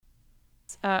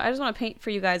I just want to paint for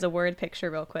you guys a word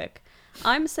picture real quick.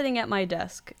 I'm sitting at my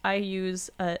desk. I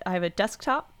have a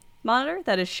desktop monitor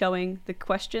that is showing the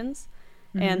questions,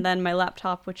 and then my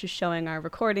laptop, which is showing our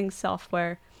recording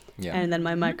software, and then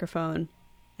my microphone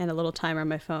and a little timer on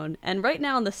my phone. And right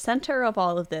now in the center of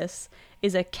all of this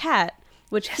is a cat,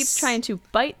 which keeps trying to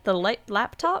bite the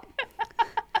laptop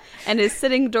and is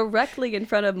sitting directly in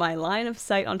front of my line of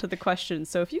sight onto the questions.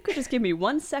 So if you could just give me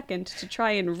 1 second to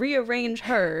try and rearrange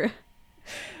her,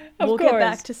 we'll get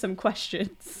back to some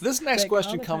questions. This next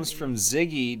question comes from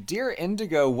Ziggy. Dear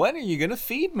Indigo, when are you going to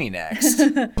feed me next?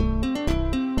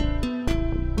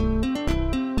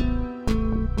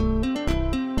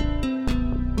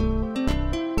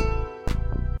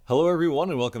 Hello, everyone,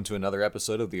 and welcome to another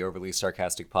episode of the Overly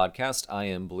Sarcastic Podcast. I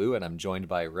am Blue, and I'm joined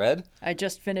by Red. I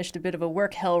just finished a bit of a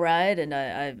work hell ride, and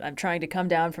I'm trying to come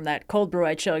down from that cold brew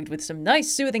I chugged with some nice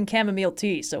soothing chamomile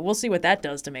tea, so we'll see what that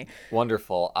does to me.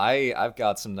 Wonderful. I've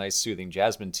got some nice soothing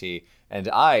jasmine tea, and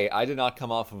I did not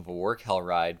come off of a work hell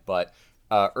ride, but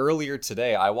earlier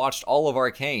today I watched all of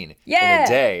Arcane in a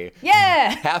day. Yeah!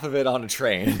 Half of it on a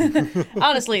train.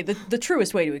 Honestly, the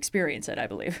truest way to experience it, I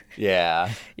believe.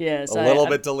 Yeah. Yes. A little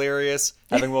bit delirious,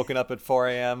 having woken up at 4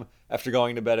 a.m. after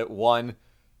going to bed at 1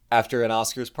 after an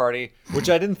Oscars party, which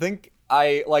I didn't think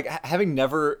having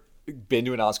never been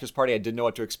to an Oscars party, I didn't know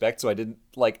what to expect, so I didn't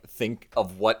think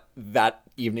of what that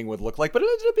evening would look like, but it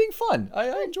ended up being fun.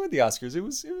 I enjoyed the Oscars. It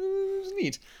was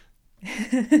neat.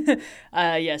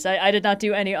 Yes, I did not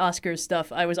do any Oscars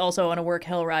stuff. I was also on a work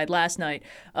hell ride last night,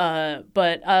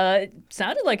 but it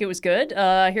sounded like it was good.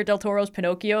 I hear Del Toro's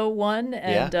Pinocchio won,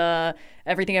 and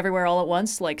Everything Everywhere All at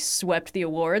Once swept the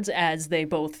awards, as they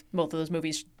both of those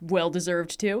movies well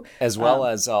deserved to. As well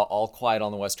as All Quiet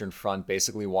on the Western Front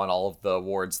basically won all of the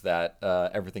awards that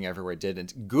Everything Everywhere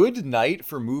didn't. Good night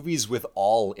for movies with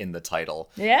all in the title.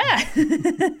 Yeah.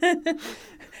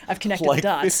 I've connected the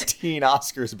dots. 15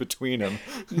 Oscars between them.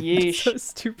 Yeesh. So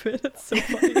stupid. It's so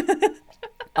funny.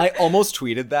 I almost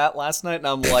tweeted that last night, and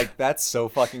I'm like, that's so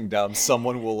fucking dumb.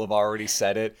 Someone will have already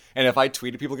said it. And if I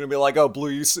tweet it, people are going to be like, oh,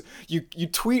 Blue, you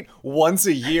tweet once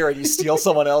a year and you steal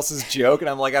someone else's joke. And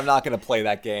I'm like, I'm not going to play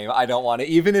that game. I don't want to.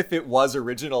 Even if it was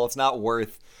original, it's not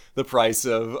worth the price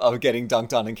of getting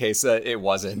dunked on in case it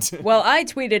wasn't. Well, I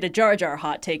tweeted a Jar Jar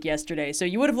hot take yesterday, so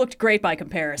you would have looked great by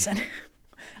comparison.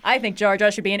 I think Jar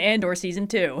Jar should be in Andor Season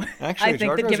 2. Actually, I think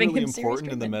Jar Jar's giving really him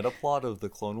important in the meta plot of the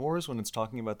Clone Wars when it's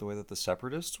talking about the way that the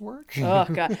Separatists work. Oh,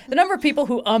 God. The number of people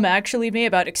who actually me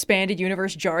about expanded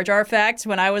universe Jar Jar facts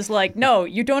when I was like, no,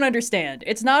 you don't understand.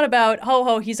 It's not about,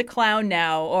 ho, he's a clown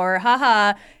now, or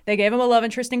haha, they gave him a love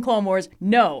interest in Clone Wars.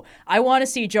 No, I want to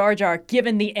see Jar Jar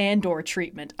given the Andor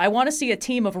treatment. I want to see a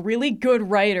team of really good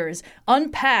writers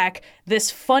unpack this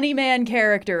funny man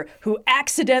character who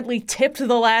accidentally tipped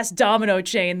the last domino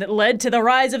chain that led to the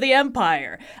rise of the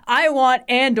Empire. I want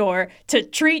Andor to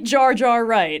treat Jar Jar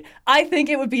right. I think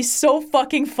it would be so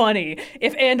fucking funny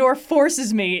if Andor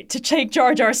forces me to take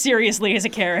Jar Jar seriously as a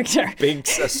character. Being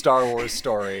a Star Wars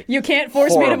story. You can't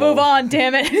force me to move on,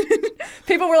 damn it.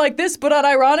 People were like, this, but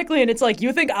unironically, and it's like,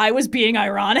 you think I was being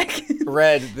ironic?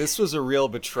 Red, this was a real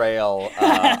betrayal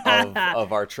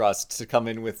of our trust to come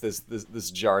in with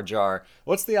this Jar Jar.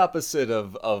 What's the opposite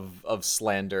of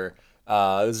slander?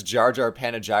 This Jar Jar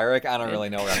panegyric. I don't really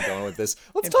know where I'm going with this.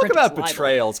 Let's talk about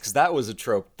betrayals, because that was a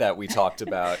trope that we talked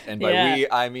about. And by we,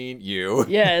 I mean you.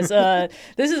 Yes.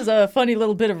 This is a funny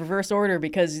little bit of reverse order,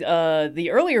 because the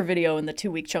earlier video in the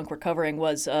 2-week chunk we're covering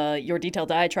was your detailed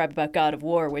diatribe about God of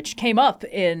War, which came up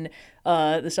in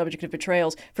the subject of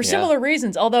betrayals for similar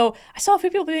reasons. Although I saw a few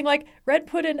people being like, Red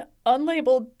put an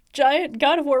unlabeled giant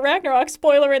God of War Ragnarok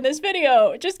spoiler in this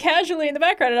video, just casually in the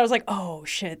background. And I was like, oh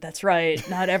shit, that's right.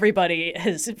 Not everybody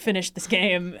has finished this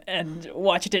game and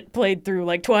watched it played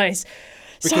through twice.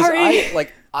 Because Sorry.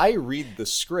 I read the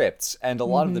scripts, and a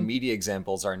lot of the media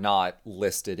examples are not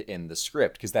listed in the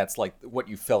script, because that's what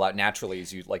you fill out naturally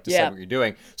as you decide what you're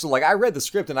doing. So I read the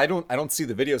script, and I don't see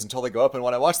the videos until they go up. And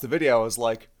when I watched the video, I was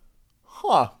like,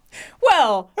 huh.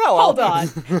 Well, hold on.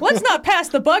 Let's not pass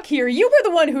the buck here. You were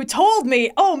the one who told me,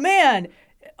 oh man,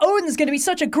 Odin's going to be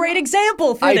such a great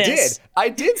example for this. I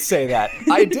did say that.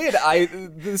 I did.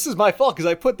 This is my fault because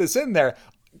I put this in there.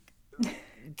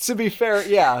 To be fair,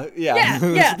 yeah.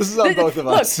 This is on both of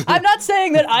us. Look, I'm not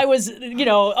saying that I was,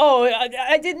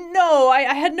 I didn't know.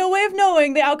 I had no way of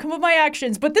knowing the outcome of my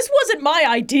actions, but this wasn't my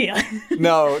idea.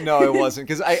 No, it wasn't.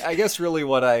 Because I guess really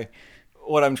what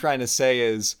I'm trying to say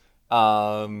is,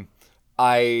 I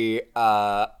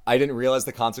didn't realize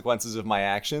the consequences of my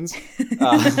actions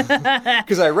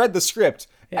because I read the script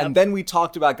And then we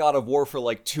talked about God of War for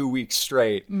like 2 weeks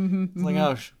straight. It's like,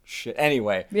 oh, shit.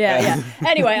 Anyway. Yeah.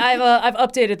 Anyway, I've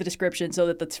updated the description so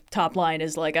that the top line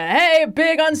is like, hey,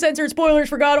 big uncensored spoilers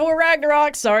for God of War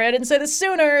Ragnarok. Sorry I didn't say this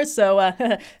sooner. So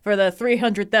for the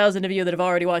 300,000 of you that have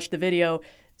already watched the video,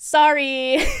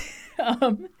 sorry.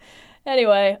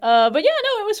 Anyway, but yeah,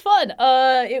 no, it was fun.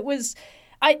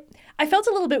 I felt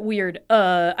a little bit weird.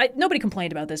 Nobody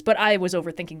complained about this, but I was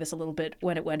overthinking this a little bit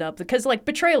when it went up because like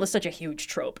betrayal is such a huge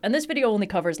trope, and this video only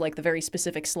covers like the very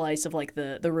specific slice of like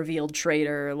the revealed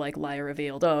traitor, like liar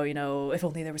revealed. Oh, if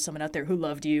only there was someone out there who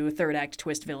loved you, third act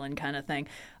twist villain kind of thing.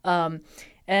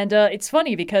 And it's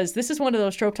funny because this is one of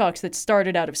those trope talks that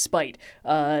started out of spite.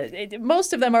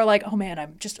 Most of them are like, oh man,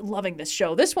 I'm just loving this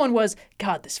show. This one was,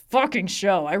 God, this fucking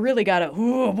show. I really gotta,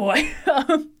 oh boy.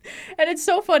 And it's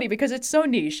so funny because it's so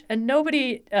niche and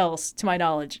nobody else, to my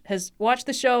knowledge, has watched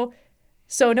the show.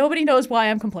 So nobody knows why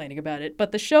I'm complaining about it.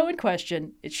 But the show in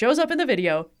question, it shows up in the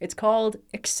video. It's called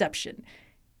Exception.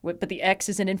 But the X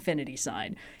is an infinity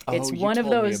sign. It's one of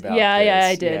those. Yeah,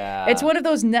 I did. Yeah. It's one of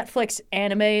those Netflix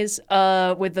animes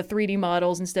with the 3D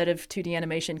models instead of 2D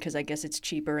animation because I guess it's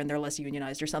cheaper and they're less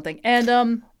unionized or something.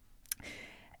 And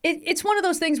it's one of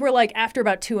those things where like after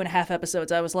about 2.5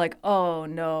 episodes, I was like, oh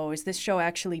no, is this show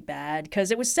actually bad?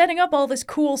 Because it was setting up all this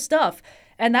cool stuff.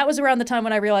 And that was around the time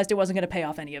when I realized it wasn't going to pay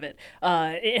off any of it.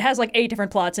 It has like 8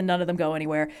 different plots and none of them go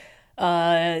anywhere.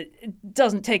 It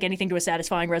doesn't take anything to a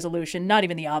satisfying resolution, not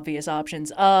even the obvious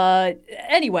options.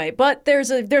 Anyway, but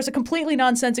there's a completely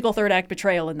nonsensical third act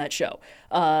betrayal in that show,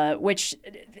 which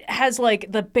has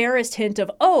like the barest hint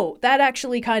of, oh, that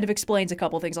actually kind of explains a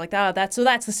couple things like that. That's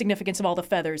the significance of all the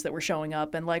feathers that were showing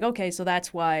up, and like, okay, so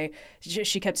that's why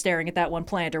she kept staring at that one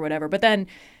plant or whatever. But then,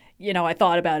 I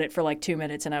thought about it for like 2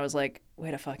 minutes and I was like,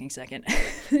 wait a fucking second.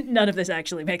 None of this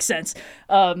actually makes sense.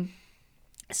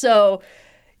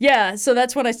 Yeah, so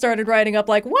that's when I started writing up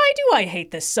like, why do I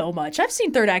hate this so much? I've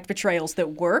seen third act betrayals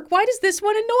that work. Why does this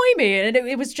one annoy me? And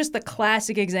it was just the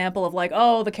classic example of like,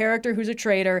 oh, the character who's a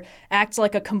traitor acts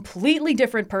like a completely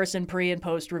different person pre and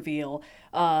post reveal.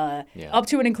 Up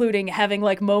to and including having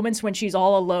like moments when she's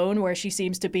all alone where she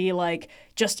seems to be like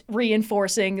just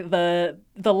reinforcing the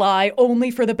lie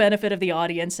only for the benefit of the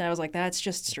audience. And I was like, that's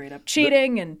just straight up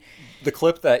cheating. The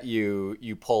clip that you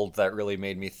pulled that really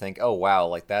made me think, oh wow,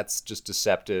 like that's just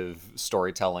deceptive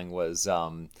storytelling was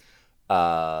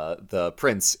the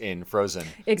prince in Frozen.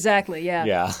 Exactly, yeah.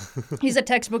 Yeah. He's a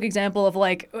textbook example of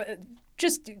like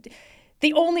just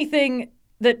the only thing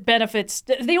that benefits,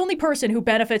 the only person who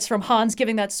benefits from Hans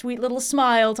giving that sweet little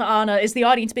smile to Anna is the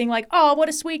audience being like, oh, what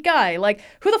a sweet guy. Like,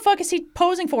 who the fuck is he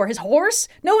posing for? His horse?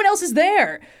 No one else is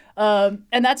there. And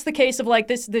that's the case of like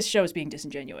this show's being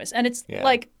disingenuous. And it's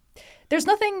like, there's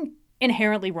nothing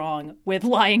inherently wrong with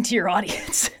lying to your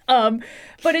audience.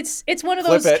 But it's one of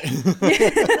those. Flip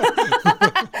it.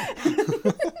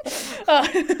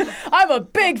 I'm a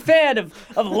big fan of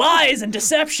lies and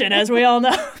deception, as we all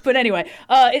know. But anyway,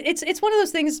 it's one of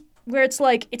those things where it's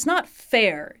like it's not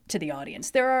fair to the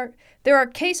audience. There are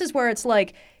cases where it's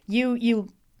like you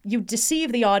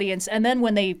deceive the audience, and then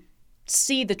when they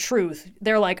see the truth,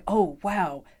 they're like, oh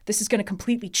wow, this is going to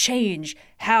completely change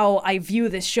how I view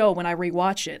this show when I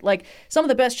rewatch it. Like some of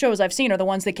the best shows I've seen are the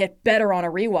ones that get better on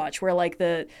a rewatch, where like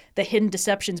the hidden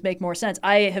deceptions make more sense.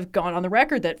 I have gone on the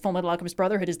record that Fullmetal Alchemist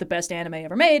Brotherhood is the best anime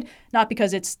ever made, not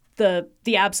because it's the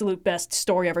absolute best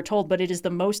story ever told, but it is the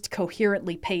most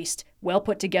coherently paced, well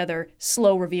put together,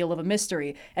 slow reveal of a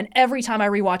mystery. And every time I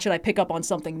rewatch it, I pick up on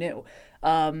something new.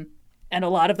 And a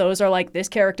lot of those are like, this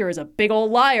character is a big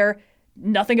old liar.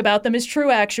 Nothing about them is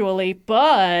true, actually,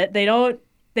 but they don't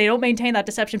maintain that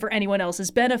deception for anyone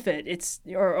else's benefit.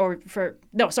 They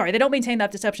don't maintain that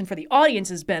deception for the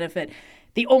audience's benefit.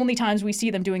 The only times we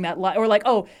see them doing that, or like,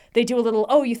 oh, they do a little,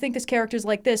 oh, you think this character's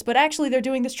like this, but actually they're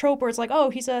doing this trope where it's like, oh,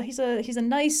 he's a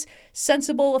nice,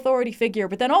 sensible authority figure,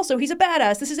 but then also he's a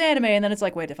badass. This is anime, and then it's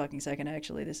like, wait a fucking second,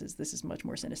 actually, this is much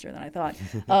more sinister than I thought.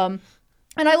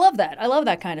 And I love that. I love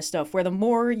that kind of stuff where the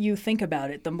more you think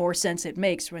about it, the more sense it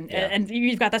makes. And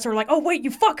you've got that sort of like, oh, wait,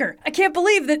 you fucker. I can't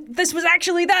believe that this was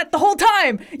actually that the whole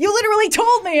time. You literally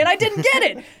told me and I didn't get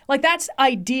it. Like, that's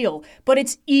ideal, but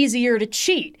it's easier to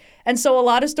cheat. And so a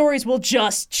lot of stories will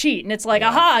just cheat. And it's like,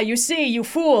 aha, you see, you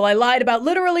fool. I lied about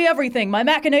literally everything. My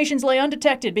machinations lay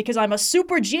undetected because I'm a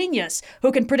super genius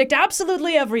who can predict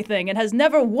absolutely everything and has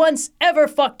never once ever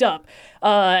fucked up.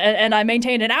 And I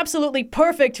maintained an absolutely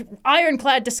perfect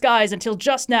ironclad disguise until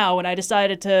just now when I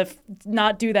decided to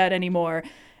not do that anymore.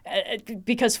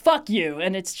 Because fuck you.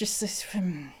 And it's just,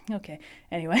 okay.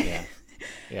 Anyway.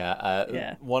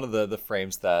 Yeah. One of the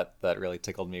frames that really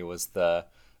tickled me was the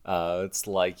It's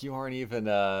like, you aren't even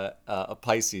a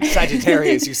Pisces.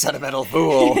 Sagittarius, you sentimental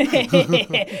fool.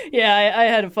 Yeah, I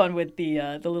had fun with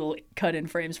the little cut-in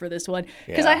frames for this one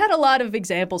because I had a lot of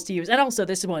examples to use, and also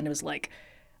this one was like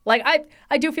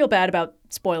I do feel bad about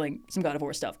spoiling some God of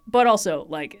War stuff, but also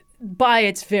like by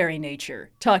its very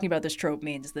nature, talking about this trope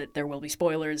means that there will be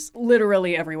spoilers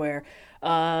literally everywhere.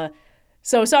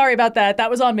 So sorry about that.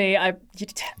 That was on me. I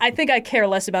think I care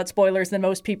less about spoilers than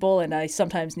most people, and I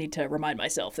sometimes need to remind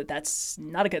myself that that's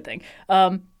not a good thing.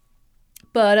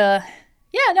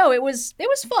 Yeah, no, it was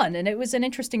fun, and it was an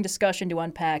interesting discussion to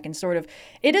unpack, and sort of,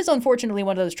 it is unfortunately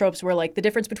one of those tropes where like the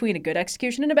difference between a good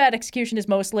execution and a bad execution is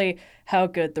mostly how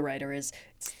good the writer is.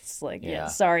 It's like,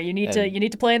 sorry, you need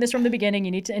to plan this from the beginning.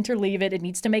 You need to interleave it. It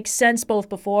needs to make sense both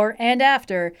before and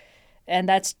after. And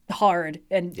that's hard,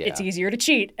 and it's easier to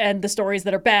cheat. And the stories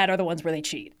that are bad are the ones where they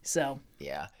cheat. So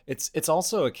yeah, it's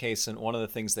also a case, and one of the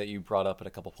things that you brought up at a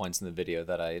couple points in the video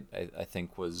that I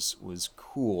think was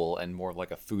cool and more of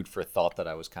like a food for thought that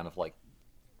I was kind of like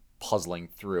puzzling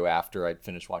through after I'd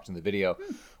finished watching the video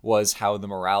was how the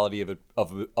morality of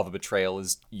a betrayal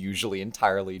is usually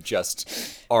entirely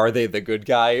just, are they the good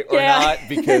guy or not?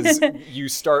 Because you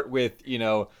start with,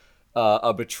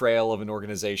 a betrayal of an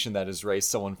organization that has raised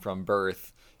someone from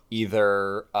birth,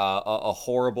 either a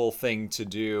horrible thing to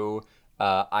do,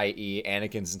 i.e.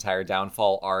 Anakin's entire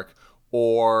downfall arc,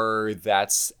 or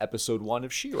that's episode 1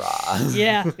 of She-Ra.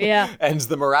 Yeah. And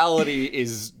the morality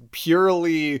is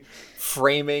purely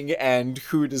framing and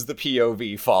who does the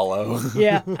POV follow.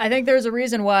 Yeah, I think there's a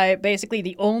reason why basically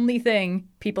the only thing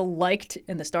people liked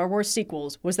in the Star Wars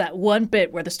sequels was that one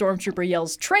bit where the stormtrooper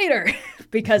yells traitor,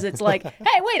 because it's like,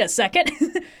 hey, wait a second.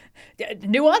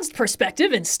 Nuanced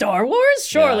perspective in Star Wars?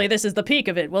 Surely this is the peak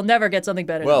of it. We'll never get something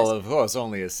better than this. Of course,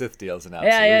 only a Sith deals in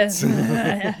absolutes.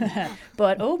 Yeah.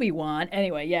 But Obi-Wan,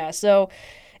 anyway, so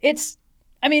it's,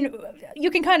 I mean,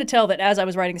 you can kind of tell that as I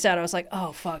was writing this out, I was like,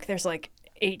 oh, fuck, there's like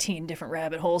 18 different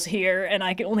rabbit holes here, and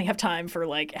I can only have time for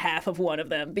like half of one of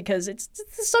them, because it's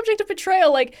the subject of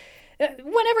betrayal. Like,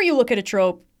 whenever you look at a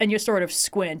trope and you sort of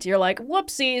squint, you're like,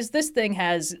 whoopsies, this thing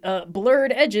has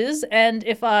blurred edges, and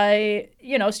if I,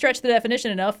 stretch the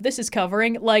definition enough, this is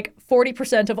covering like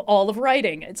 40% of all of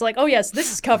writing. It's like, oh yes,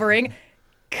 this is covering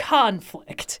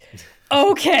conflict.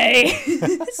 Okay.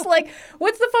 It's like,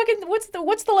 what's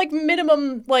the like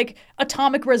minimum like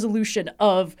atomic resolution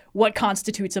of what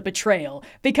constitutes a betrayal?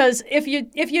 Because if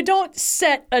you don't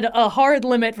set a hard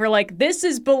limit for like, this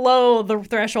is below the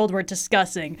threshold we're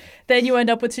discussing, then you end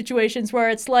up with situations where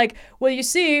it's like, well, you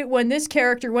see, when this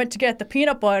character went to get the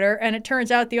peanut butter and it turns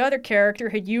out the other character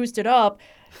had used it up,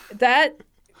 that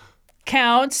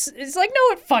counts. It's like,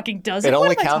 no, it fucking doesn't. It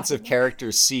only counts if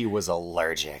character C was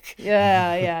allergic.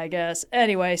 Yeah, I guess.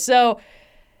 Anyway, so,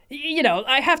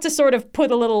 I have to sort of put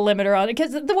a little limiter on it,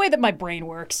 because the way that my brain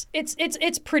works,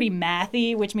 it's pretty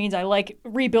mathy, which means I like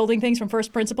rebuilding things from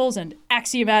first principles and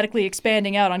axiomatically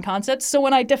expanding out on concepts. So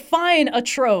when I define a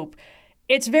trope,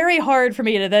 it's very hard for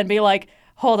me to then be like,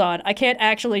 hold on, I can't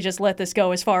actually just let this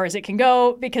go as far as it can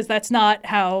go, because that's not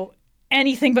how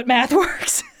anything but math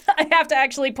works. I have to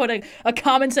actually put a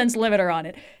common sense limiter on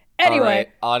it. Anyway. All right,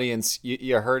 audience,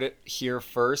 you heard it here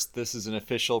first. This is an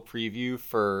official preview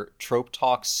for Trope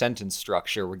Talk sentence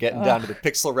structure. We're getting down to the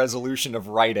pixel resolution of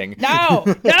writing. No!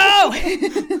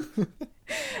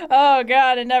 Oh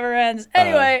God, it never ends.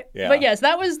 Anyway, but yes,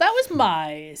 that was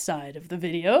my side of the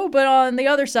video. But on the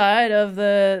other side of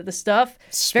the stuff,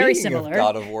 very similar. Speaking of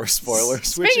God of War spoilers.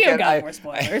 Speaking of God of War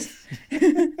spoilers.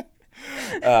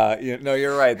 No,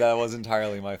 you're right. That was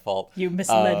entirely my fault. You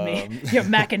misled me. Your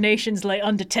machinations lay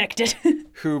undetected.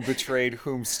 Who betrayed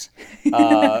whomst?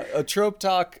 A trope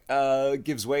talk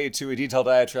gives way to a detailed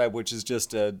diatribe, which is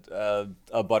just a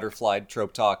butterfly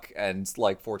trope talk and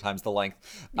like 4 times the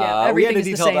length. Yeah, we had a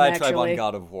the detailed same, diatribe actually. on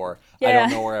God of War. Yeah. I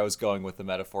don't know where I was going with the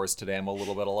metaphors today. I'm a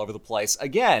little bit all over the place.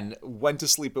 Again, went to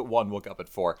sleep at 1, woke up at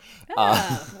 4.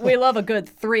 We love a good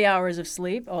 3 hours of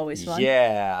sleep. Always fun.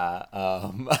 Yeah.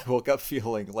 I woke up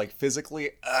feeling like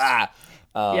physically, yeah,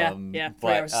 3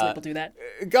 hours of sleep will do that.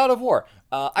 God of War.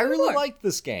 I really liked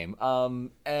this game.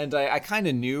 And I kind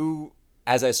of knew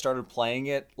as I started playing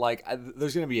it, like,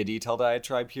 there's going to be a detailed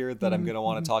diatribe here that I'm going to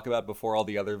want to talk about before all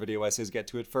the other video essays get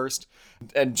to it first.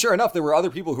 And sure enough, there were other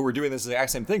people who were doing this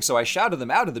exact same thing. So I shouted them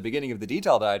out at the beginning of the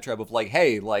detailed diatribe of like,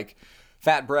 hey, like,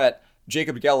 Fat Brett,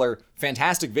 Jacob Geller,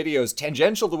 fantastic videos,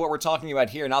 tangential to what we're talking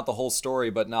about here, not the whole story,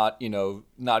 but not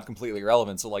completely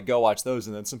irrelevant. So like, go watch those.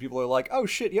 And then some people are like, oh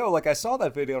shit, like I saw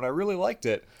that video and I really liked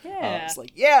it. Yeah. It's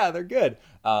like, yeah, they're good.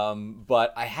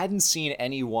 But I hadn't seen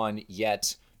anyone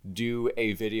yet do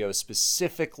a video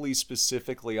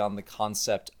specifically on the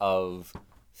concept of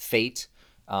fate,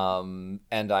 And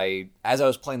as I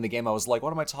was playing the game, I was like,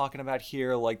 what am I talking about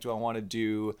here? Like, do I want to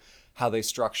do how they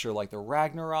structure like the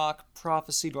Ragnarok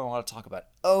prophecy? Do I want to talk about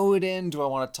Odin? Do I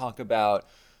want to talk about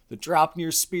the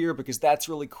Draupnir spear? Because that's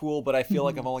really cool, but I feel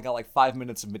like I've only got like 5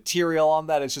 minutes of material on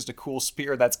that. It's just a cool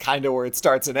spear. That's kind of where it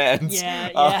starts and ends.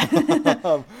 Yeah.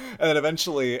 And then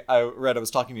eventually I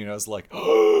was talking to you and I was like,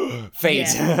 fate.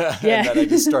 Yeah. And then I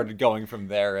just started going from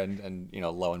there and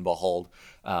lo and behold,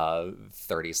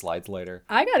 30 slides later.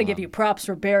 I got to give you props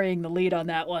for burying the lead on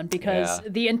that one, because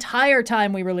the entire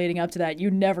time we were leading up to that,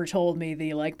 you never told me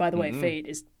by the way, fate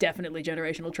is definitely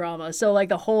generational trauma. So like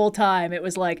the whole time it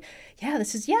was like,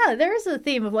 there is a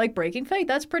theme of like breaking fate.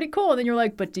 That's pretty cool. And then you're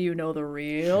like, but do you know the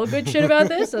real good shit about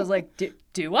this? I was like,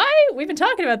 do I? We've been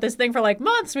talking about this thing for like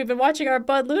months. We've been watching our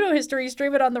Bud Ludo history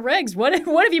stream it on the regs. What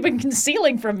have you been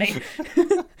concealing from me?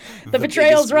 the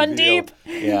betrayals run deep.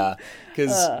 Yeah.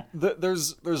 Because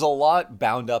there's a lot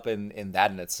bound up in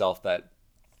that in itself that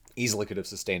easily could have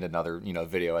sustained another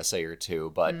video essay or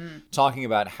two. But talking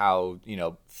about how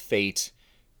fate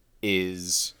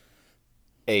is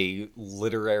a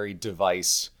literary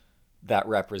device that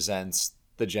represents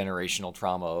the generational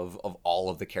trauma of all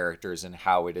of the characters, and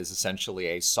how it is essentially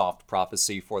a soft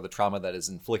prophecy for the trauma that is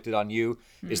inflicted on you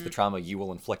is the trauma you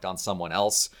will inflict on someone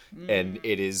else, and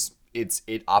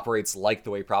it operates like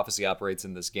the way prophecy operates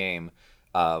in this game.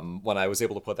 When I was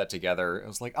able to put that together, I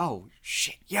was like, oh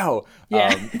shit, yo.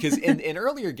 Because in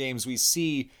earlier games, we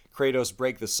see Kratos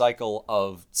break the cycle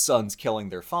of sons killing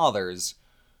their fathers,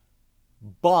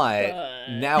 but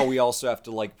now we also have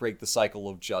to like break the cycle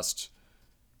of just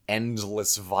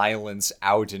endless violence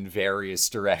out in various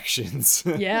directions.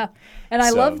 Yeah. And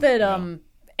I love that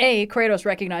Kratos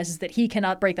recognizes that he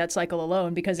cannot break that cycle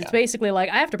alone, because it's basically like,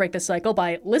 I have to break this cycle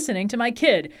by listening to my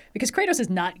kid, because Kratos is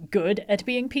not good at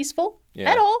being peaceful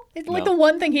at all. It's like the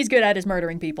one thing he's good at is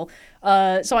murdering people.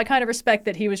 So I kind of respect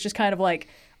that he was just kind of like,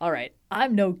 all right,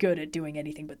 I'm no good at doing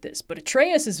anything but this, but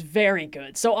Atreus is very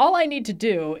good. So all I need to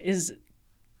do is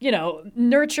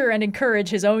nurture and encourage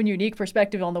his own unique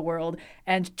perspective on the world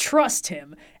and trust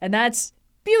him. And that's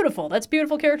beautiful. That's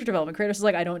beautiful character development. Kratos is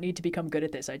like, I don't need to become good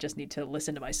at this. I just need to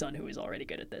listen to my son who is already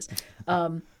good at this.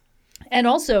 And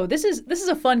also, this is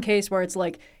a fun case where it's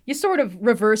like, you sort of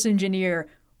reverse engineer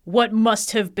what must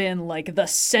have been like the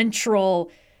central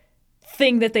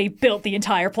thing that they built the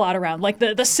entire plot around. Like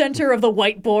the center of the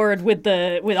whiteboard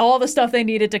with all the stuff they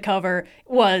needed to cover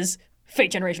was fate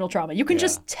generational trauma. You can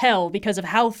just tell because of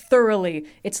how thoroughly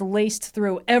it's laced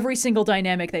through every single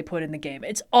dynamic they put in the game.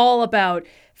 It's all about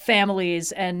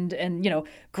families and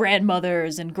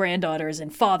grandmothers and granddaughters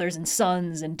and fathers and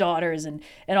sons and daughters and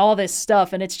all this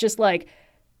stuff. And it's just like,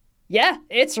 yeah,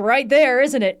 it's right there,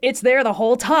 isn't it? It's there the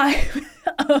whole time.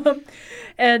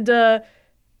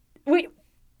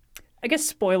 I guess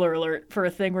spoiler alert for a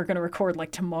thing we're going to record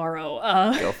like tomorrow.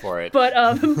 Go for it. But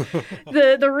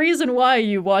the reason why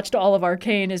you watched all of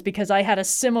Arcane is because I had a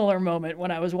similar moment when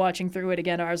I was watching through it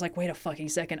again. I was like, wait a fucking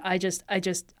second. I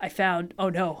found, oh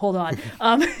no, hold on.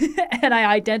 And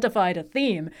I identified a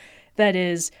theme that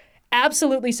is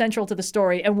absolutely central to the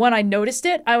story. And when I noticed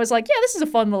it, I was like, yeah, this is a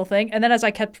fun little thing. And then as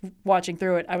I kept watching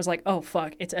through it, I was like, oh,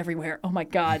 fuck, it's everywhere. Oh, my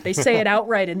God. They say it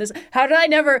outright in this. How did I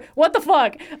never? What the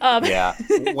fuck? Yeah.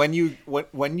 When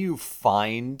you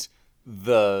find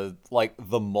the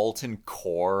molten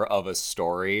core of a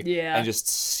story and just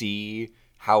see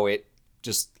how it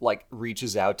just like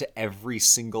reaches out to every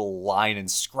single line and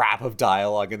scrap of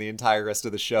dialogue in the entire rest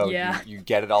of the show. You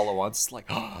get it all at once. It's like,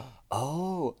 oh.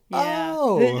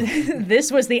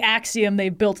 This was the axiom they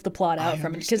built the plot out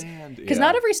from. Because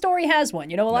not every story has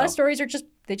one. A lot of stories are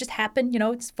they just happen.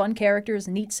 It's fun characters,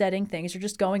 neat setting, things are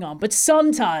just going on. But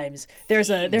sometimes there's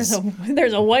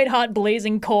a white hot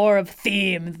blazing core of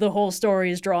theme the whole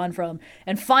story is drawn from,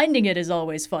 and finding it is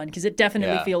always fun because it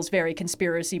definitely feels very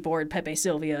conspiracy board Pepe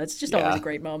Sylvia. It's just always a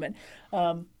great moment.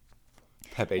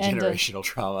 Pepe generational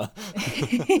trauma.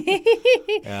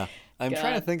 Yeah, I'm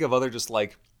trying to think of other just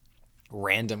like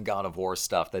random God of War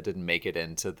stuff that didn't make it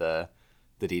into the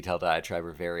detailed diatribe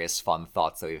or various fun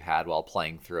thoughts that we've had while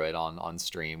playing through it on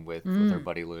stream with our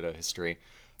buddy Ludo History.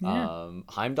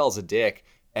 Heimdall's a dick,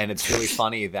 and it's really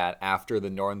funny that after the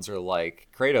Norns are like,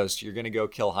 Kratos, you're gonna go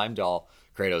kill Heimdall,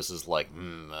 Kratos is like,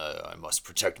 I must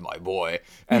protect my boy.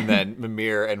 And then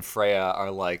Mimir and Freya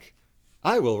are like,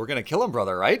 we're gonna kill him,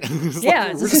 brother, right? We're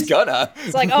just gonna.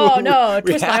 It's like, oh no,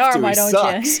 twist my arm, why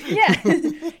don't you? Yeah,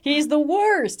 he's the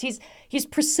worst. He's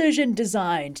precision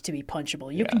designed to be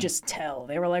punchable. You can just tell.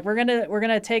 They were like, we're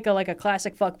gonna take a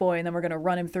classic fuckboy and then we're gonna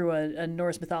run him through a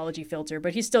Norse mythology filter,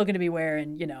 but he's still gonna be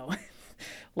wearing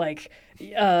like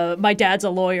my dad's a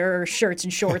lawyer, shirts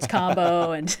and shorts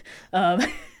combo, and oh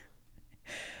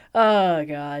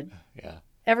god, Yeah.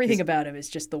 everything about him is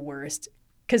just the worst.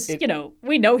 Because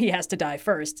we know he has to die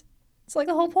first. It's like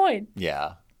the whole point.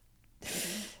 Yeah.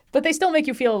 But they still make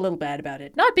you feel a little bad about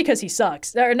it. Not because he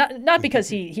sucks, or not because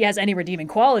he has any redeeming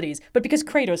qualities, but because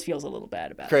Kratos feels a little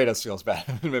bad about it. Kratos feels bad.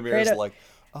 Mimir's like,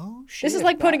 oh, shit. This is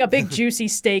like putting a big juicy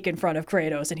steak in front of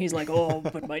Kratos, and he's like, oh,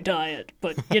 but my diet.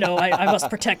 But, I must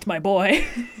protect my boy.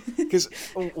 Because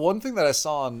one thing that I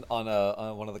saw on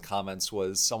one of the comments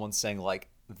was someone saying, like,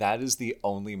 that is the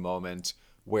only moment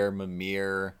where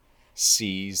Mimir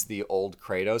sees the old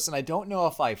Kratos. And I don't know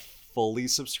if I fully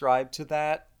subscribe to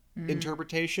that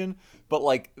interpretation, but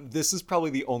like this is probably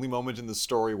the only moment in the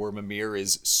story where Mimir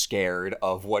is scared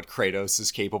of what Kratos is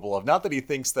capable of. Not that he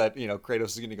thinks that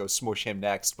Kratos is going to go smush him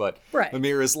next, but right.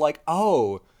 Mimir is like,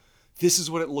 oh, this is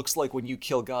what it looks like when you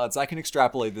kill gods. I can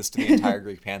extrapolate this to the entire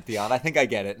Greek pantheon. I think I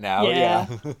get it now. Yeah.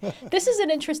 This is an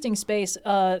interesting space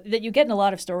that you get in a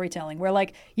lot of storytelling where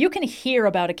like you can hear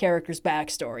about a character's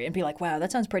backstory and be like, wow,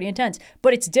 that sounds pretty intense,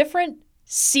 but it's different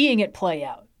seeing it play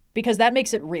out. Because that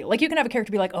makes it real. Like, you can have a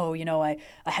character be like, oh, I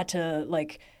had to,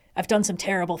 like, I've done some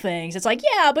terrible things. It's like,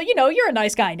 yeah, but, you're a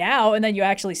nice guy now. And then you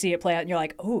actually see it play out and you're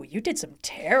like, oh, you did some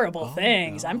terrible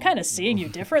things. No, I'm kind of seeing you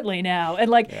differently now. And,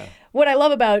 like, what I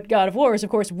love about God of War is, of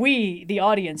course, we, the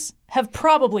audience, have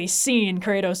probably seen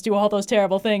Kratos do all those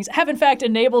terrible things, have, in fact,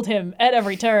 enabled him at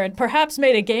every turn, perhaps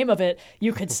made a game of it,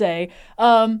 you could say.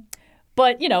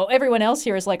 But, everyone else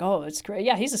here is like, oh, it's great.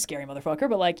 Yeah, he's a scary motherfucker.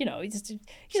 But, like,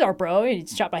 he's our bro.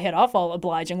 He's chopped my head off all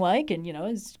obliging-like. And,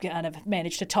 he's kind of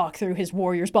managed to talk through his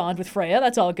warrior's bond with Freya.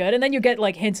 That's all good. And then you get,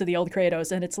 like, hints of the old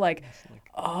Kratos. And it's like,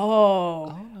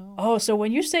 so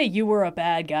when you say you were a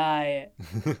bad guy,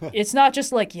 it's not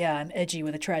just like, yeah, I'm edgy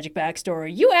with a tragic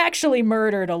backstory. You actually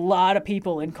murdered a lot of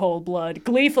people in cold blood,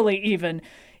 gleefully even.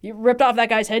 You ripped off that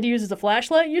guy's head to use as a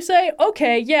flashlight, you say?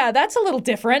 Okay, yeah, that's a little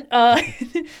different.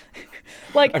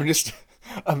 Like, I'm just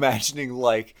imagining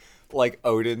like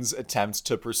Odin's attempt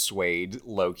to persuade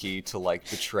Loki to like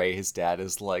betray his dad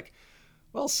is like,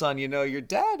 well, son, your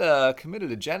dad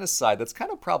committed a genocide. That's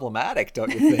kind of problematic,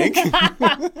 don't you think?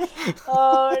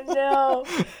 Oh no!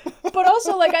 But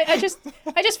also, like, I just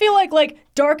feel like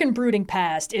dark and brooding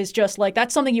past is just like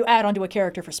that's something you add onto a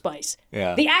character for spice.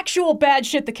 Yeah. The actual bad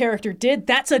shit the character did,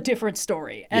 that's a different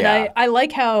story, and yeah. I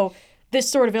like how this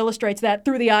sort of illustrates that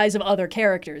through the eyes of other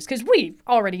characters because we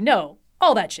already know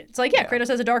all that shit. It's like, yeah, Kratos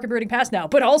has a dark and brooding past now,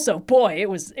 but also, boy, it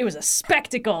was a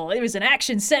spectacle. It was an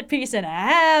action set piece and a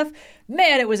half.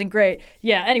 Man, it wasn't great.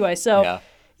 Yeah, anyway, so,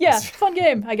 yeah fun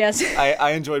game, I guess.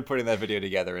 I enjoyed putting that video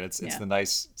together, and it's the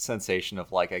nice sensation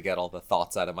of, like, I get all the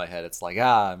thoughts out of my head. It's like,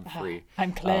 I'm free.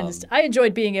 I'm cleansed. I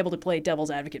enjoyed being able to play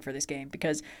devil's advocate for this game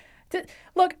because,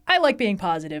 look, I like being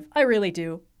positive. I really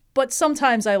do. But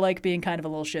sometimes I like being kind of a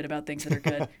little shit about things that are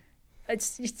good.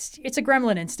 It's a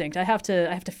gremlin instinct. I have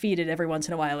to feed it every once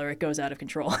in a while or it goes out of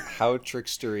control. How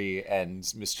trickstery and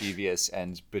mischievous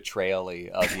and betrayal-y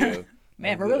of you.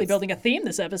 Man, we're really building a theme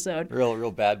this episode. Real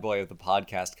bad boy of the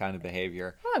podcast kind of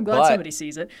behavior. Oh, I'm glad somebody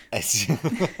sees it.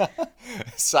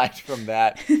 Aside from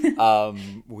that,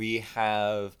 we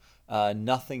have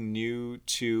nothing new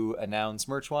to announce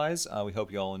merch-wise. We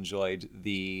hope you all enjoyed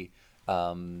the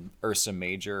Ursa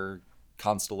Major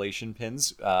constellation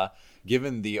pins.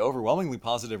 Given the overwhelmingly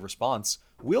positive response,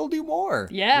 we'll do more.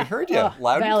 Yeah. We heard you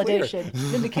loud validation, and clear.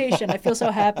 Vindication. I feel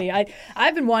so happy.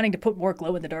 I've been wanting to put more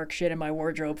glow-in-the-dark shit in my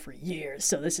wardrobe for years,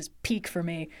 so this is peak for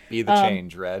me. Be the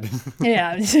change, Red.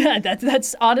 Yeah,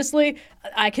 that's honestly,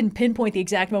 I can pinpoint the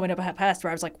exact moment of a past where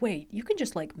I was like, wait, you can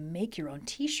just like make your own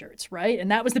t-shirts, right?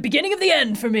 And that was the beginning of the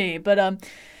end for me. But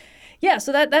yeah,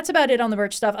 so that's about it on the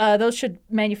merch stuff. Those should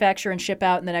manufacture and ship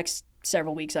out in the next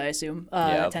several weeks, I assume.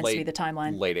 That tends to be the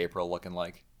timeline. Late April looking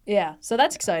like. Yeah, so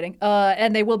that's exciting.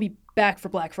 And they will be back for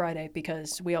Black Friday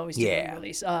because we always do a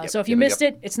release. So if you missed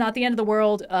it, it's not the end of the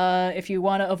world. If you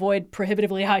want to avoid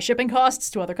prohibitively high shipping costs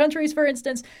to other countries, for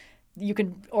instance, you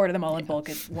can order them all in bulk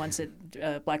at once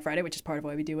at Black Friday, which is part of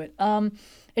why we do it.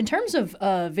 In terms of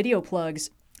video plugs,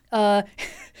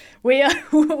 we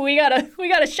got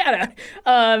a shout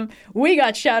out. We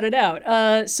got shouted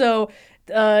out. So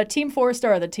Team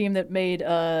 4-Star, the team that made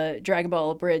Dragon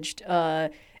Ball Abridged,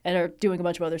 and are doing a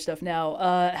bunch of other stuff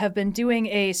now, have been doing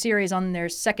a series on their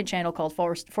second channel called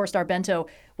 4-Star Bento,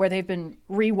 where they've been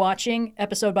rewatching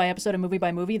episode by episode and movie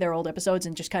by movie their old episodes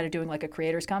and just kind of doing like a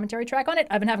creator's commentary track on it.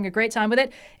 I've been having a great time with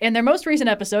it. In their most recent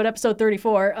episode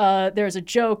 34, there's a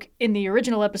joke in the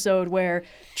original episode where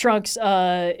Trunks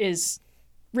is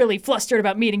really flustered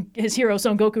about meeting his hero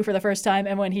Son Goku for the first time,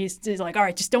 and when he's like, all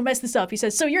right, just don't mess this up, he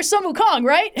says, so you're Sun Wukong,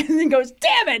 right? And then goes,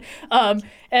 damn it.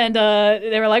 And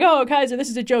they were like, oh, Kaiser, this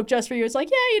is a joke just for you. It's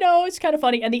like, yeah, it's kind of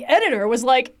funny. And the editor was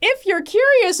like, if you're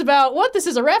curious about what this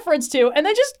is a reference to, and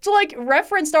they just like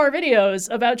referenced our videos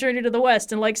about Journey to the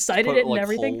West and like cited it and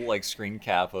everything. Whole like screen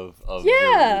cap of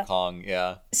yeah. Wukong,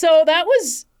 yeah. So that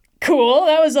was cool.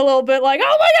 That was a little bit like,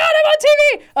 oh my God, I'm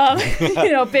on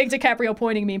TV. Big DiCaprio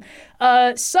pointing meme.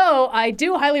 So I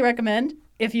do highly recommend,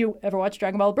 if you ever watched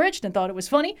Dragon Ball Abridged and thought it was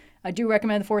funny, I do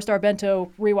recommend the 4-Star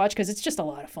Bento rewatch because it's just a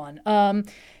lot of fun. And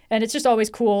it's just always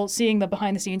cool seeing the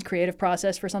behind the scenes creative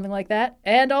process for something like that.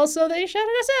 And also they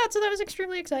shouted us out, so that was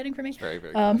extremely exciting for me. It's very,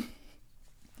 very cool.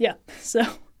 Yeah. So.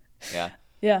 Yeah.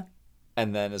 Yeah.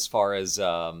 And then as far as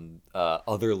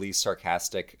otherly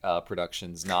sarcastic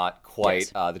productions, not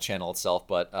quite the channel itself,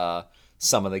 but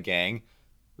some of the gang,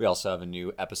 we also have a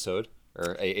new episode,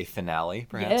 or a finale,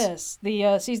 perhaps. Yes,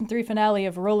 the season 3 finale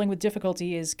of Rolling with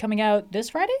Difficulty is coming out this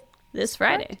Friday? This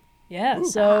Friday. Yeah,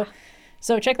 ooh,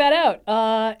 so check that out.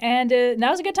 And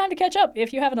now's a good time to catch up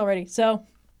if you haven't already. So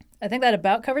I think that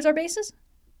about covers our bases.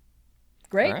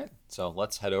 Great. All right, so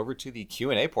let's head over to the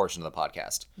Q&A portion of the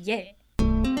podcast. Yeah.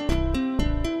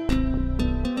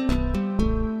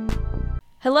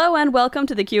 Hello and welcome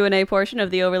to the Q&A portion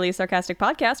of the Overly Sarcastic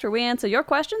podcast, where we answer your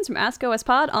questions from Ask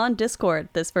OSPod on Discord.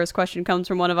 This first question comes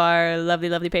from one of our lovely,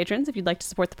 lovely patrons. If you'd like to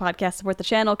support the podcast, support the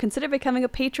channel, consider becoming a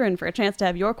patron for a chance to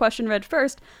have your question read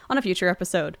first on a future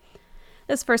episode.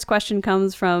 This first question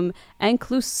comes from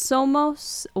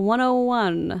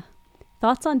Anclusomos101.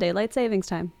 Thoughts on daylight savings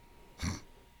time?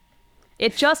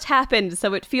 It just happened,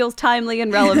 so it feels timely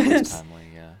and relevant. Timely,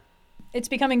 yeah. It's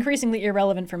become increasingly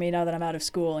irrelevant for me now that I'm out of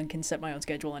school and can set my own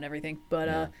schedule and everything.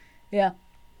 But yeah.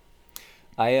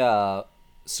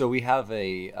 So we have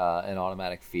an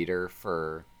automatic feeder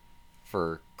for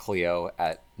Cleo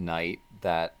at night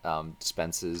that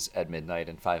dispenses at midnight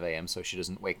and 5 a.m. so she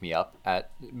doesn't wake me up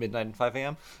at midnight and 5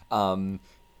 a.m.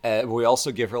 We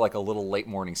also give her like a little late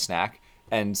morning snack.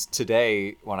 And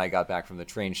today, when I got back from the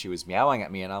train, she was meowing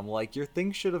at me, and I'm like, your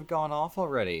thing should have gone off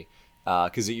already.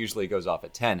 Because it usually goes off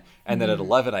at 10. And then at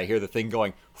 11, I hear the thing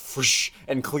going, whoosh,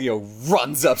 and Cleo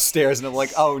runs upstairs. And I'm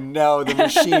like, oh no, the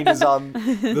machine is on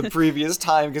the previous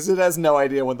time because it has no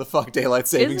idea when the fuck daylight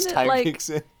savings time kicks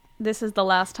in. This is the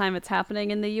last time it's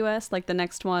happening in the U.S.? Like the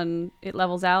next one, it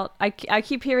levels out? I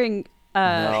keep hearing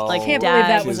I can't believe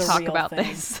that was a talk real about thing.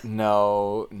 this.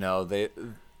 No.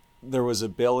 There was a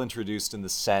bill introduced in the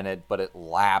Senate, but it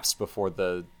lapsed before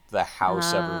the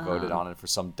House ever voted on it for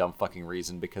some dumb fucking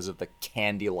reason because of the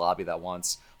candy lobby that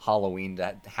wants Halloween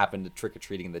to happen to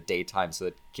trick-or-treating in the daytime so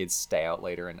that kids stay out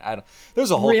later. And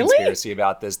there's a whole conspiracy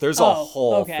about this. There's a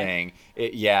whole thing.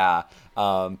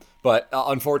 But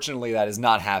unfortunately, that is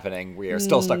not happening. We are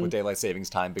still stuck with daylight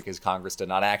savings time because Congress did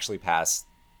not actually pass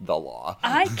the law.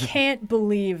 I can't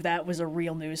believe that was a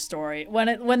real news story.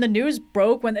 When the news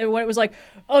broke, when it was like,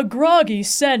 a groggy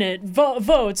Senate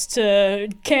votes to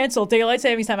cancel daylight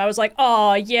savings time, I was like,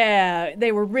 oh yeah,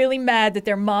 they were really mad that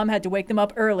their mom had to wake them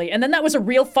up early. And then that was a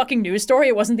real fucking news story.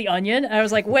 It wasn't The Onion. And I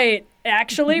was like, wait,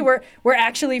 actually, we're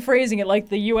actually phrasing it like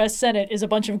the U.S. Senate is a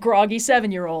bunch of groggy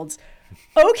 7-year-olds.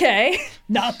 Okay,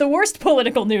 not the worst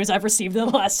political news I've received in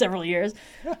the last several years.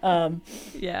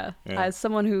 Yeah. As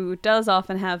someone who does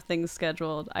often have things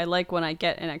scheduled, I like when I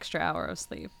get an extra hour of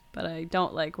sleep, but I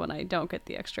don't like when I don't get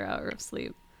the extra hour of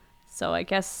sleep. So I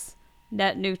guess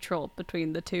net neutral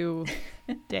between the two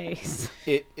days.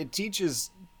 It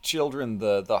teaches children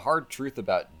the hard truth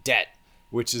about debt,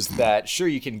 which is that, sure,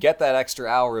 you can get that extra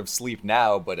hour of sleep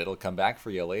now, but it'll come back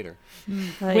for you later.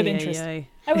 With interest.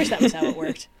 I wish that was how it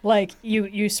worked. Like,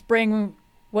 you spring...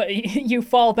 you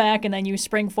fall back and then you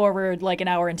spring forward like an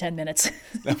hour and 10 minutes.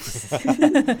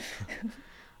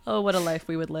 Oh, what a life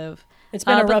we would live. It's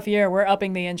been a rough year. We're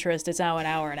upping the interest. It's now an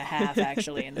hour and a half,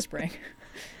 actually, in the spring.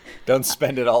 Don't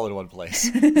spend it all in one place.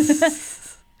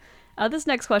 This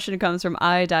next question comes from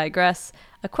I Digress.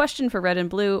 A question for Red and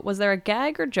Blue. Was there a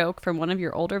gag or joke from one of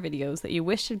your older videos that you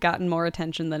wished had gotten more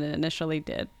attention than it initially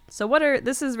did? So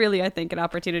this is really, I think, an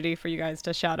opportunity for you guys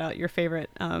to shout out your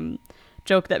favorite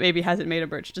joke that maybe hasn't made a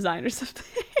merch design or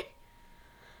something.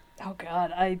 Oh,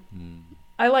 God.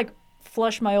 I like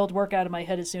flush my old work out of my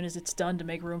head as soon as it's done to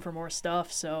make room for more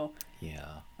stuff, so...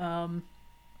 Yeah. I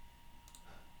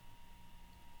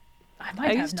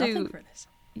might have nothing for this.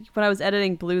 When I was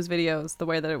editing Blue's videos, the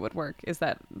way that it would work is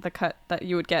that the cut that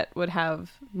you would get would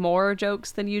have more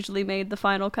jokes than usually made the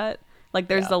final cut. Like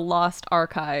there's a lost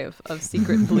archive of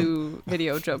secret Blue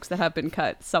video jokes that have been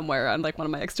cut somewhere on like one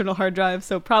of my external hard drives.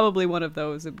 So probably one of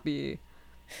those would be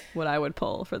what I would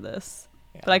pull for this.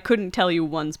 But I couldn't tell you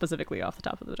one specifically off the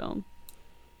top of the dome.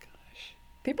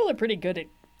 People are pretty good at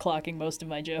clocking most of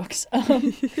my jokes.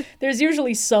 There's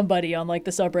usually somebody on like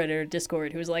the subreddit or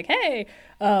Discord who's like, hey,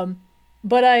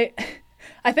 but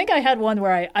I think I had one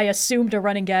where I assumed a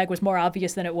running gag was more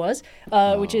obvious than it was,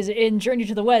 which is in Journey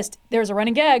to the West. There's a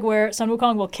running gag where Sun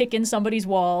Wukong will kick in somebody's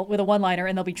wall with a one-liner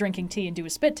and they'll be drinking tea and do a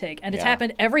spit take. And it's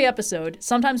happened every episode,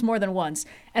 sometimes more than once.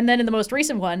 And then in the most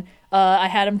recent one, I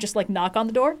had him just like knock on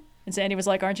the door. And Sandy was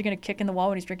like, aren't you going to kick in the wall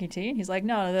when he's drinking tea? And he's like,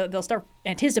 no, they'll start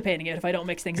anticipating it if I don't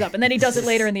mix things up. And then he does it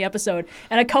later in the episode.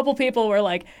 And a couple people were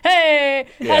like, hey,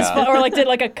 has fun, or like did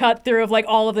like a cut through of like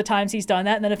all of the times he's done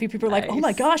that. And then a few people were like, oh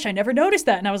my gosh, I never noticed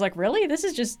that. And I was like, really? This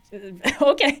is just,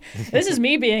 okay. This is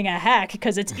me being a hack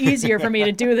because it's easier for me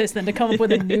to do this than to come up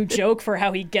with a new joke for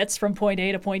how he gets from point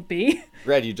A to point B.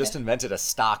 Red, you just invented a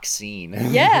stock scene.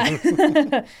 Yeah.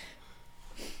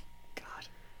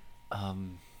 God.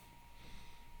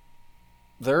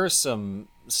 There are some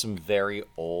very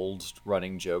old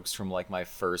running jokes from like my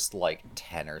first like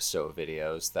 10 or so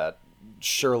videos that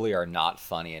surely are not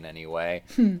funny in any way.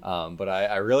 But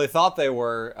I really thought they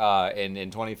were in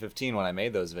 2015 when I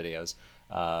made those videos.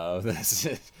 That's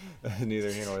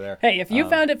neither here nor there. Hey, if you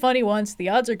found it funny once, the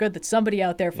odds are good that somebody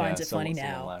out there finds it funny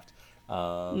now. Left.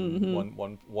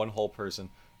 One whole person.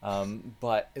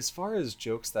 But as far as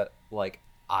jokes that like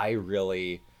I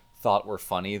really thought were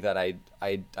funny that I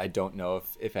don't know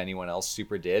if anyone else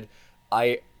super did,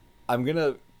 I'm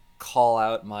gonna call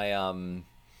out my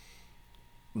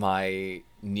my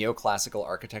neoclassical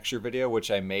architecture video,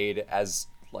 which I made as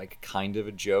like kind of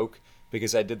a joke,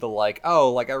 because I did the like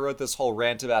I wrote this whole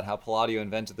rant about how Palladio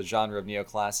invented the genre of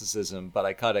neoclassicism, but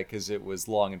I cut it because it was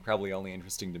long and probably only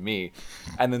interesting to me.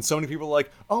 And then so many people were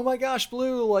like, oh my gosh,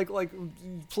 Blue, like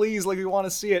please, like we want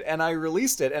to see it. And I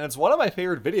released it, and it's one of my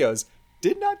favorite videos.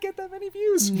 Did not get that many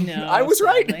views. No, I was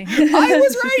right. I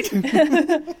was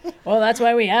right. Well, that's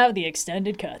why we have the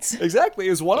extended cuts. Exactly.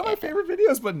 It was one of my favorite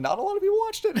videos, but not a lot of people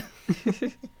watched it.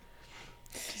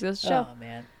 Just goes to show. Oh,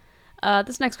 man.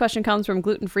 This next question comes from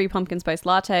Gluten-Free Pumpkin Spice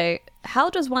Latte. How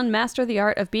does one master the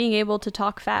art of being able to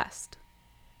talk fast?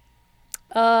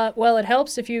 Well, it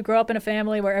helps if you grow up in a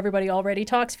family where everybody already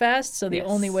talks fast, so the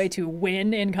only way to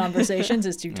win in conversations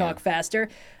is to talk faster.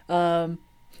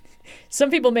 Some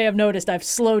people may have noticed I've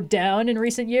slowed down in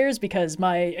recent years because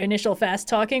my initial fast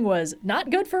talking was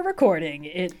not good for recording.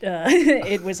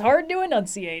 It was hard to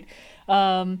enunciate.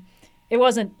 It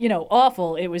wasn't,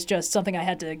 awful. It was just something I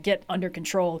had to get under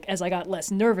control as I got less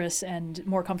nervous and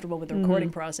more comfortable with the recording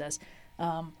process.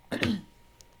 Yeah.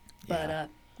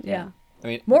 I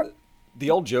mean,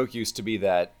 the old joke used to be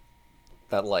that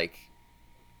like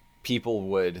people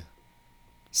would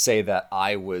say that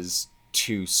I was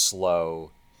too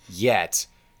slow. Yet,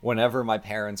 whenever my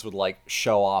parents would like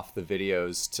show off the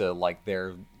videos to like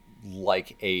their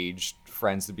like aged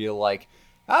friends to be like,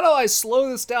 how do I slow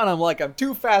this down? I'm like, I'm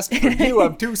too fast for you.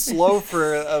 I'm too slow for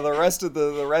the rest of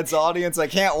the Reds audience. I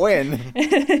can't win.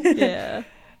 Yeah.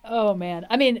 Oh, man.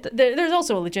 I mean, there's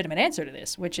also a legitimate answer to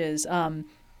this, which is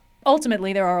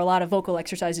ultimately there are a lot of vocal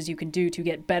exercises you can do to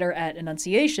get better at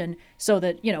enunciation so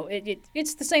that,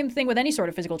 it's the same thing with any sort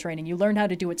of physical training. You learn how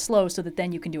to do it slow so that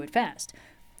then you can do it fast.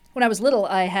 When I was little,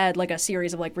 I had like a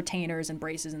series of like retainers and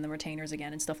braces and then retainers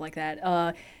again and stuff like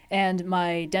that. And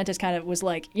my dentist kind of was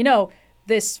like,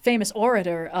 this famous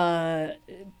orator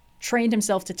trained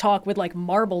himself to talk with like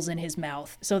marbles in his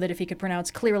mouth so that if he could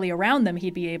pronounce clearly around them,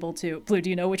 he'd be able to. Blue, do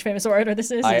you know which famous orator this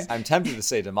is? I'm tempted to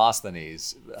say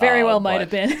Demosthenes. Very well might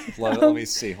have been. let me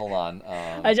see. Hold on.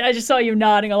 I just saw you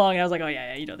nodding along, and I was like, oh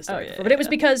yeah, you know the story. But it was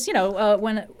because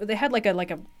when they had like an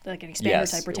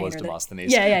expander type retainer. Yes, it was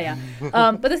Demosthenes. Yeah.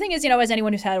 But the thing is, as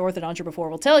anyone who's had orthodontia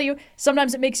before will tell you,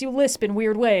 sometimes it makes you lisp in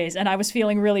weird ways, and I was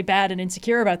feeling really bad and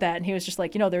insecure about that. And he was just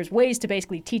like, there's ways to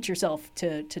basically teach yourself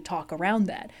to talk around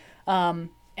that.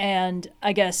 And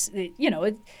I guess,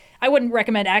 I wouldn't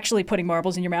recommend actually putting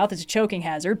marbles in your mouth as a choking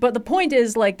hazard. But the point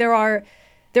is, like, there are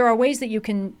ways that you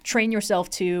can train yourself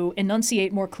to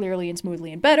enunciate more clearly and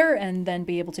smoothly and better, and then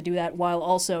be able to do that while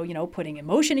also, putting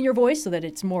emotion in your voice so that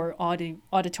it's more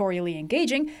auditorially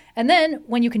engaging. And then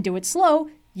when you can do it slow,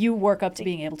 you work up to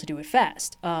being able to do it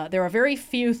fast. There are very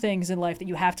few things in life that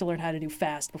you have to learn how to do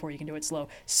fast before you can do it slow.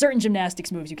 Certain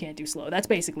gymnastics moves you can't do slow. That's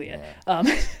basically it.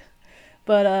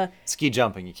 But ski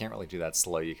jumping, you can't really do that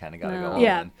slow. You kind of got to go on.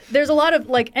 Yeah, there's a lot of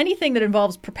like anything that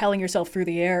involves propelling yourself through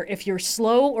the air. If you're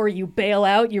slow or you bail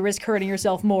out, you risk hurting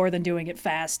yourself more than doing it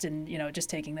fast and just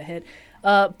taking the hit.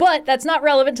 But that's not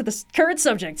relevant to the current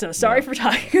subject. So sorry for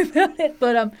talking about it.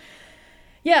 But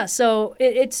So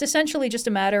it's essentially just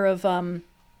a matter of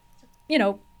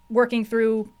working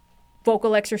through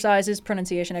vocal exercises,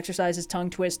 pronunciation exercises, tongue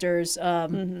twisters.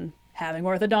 Having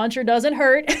orthodonture doesn't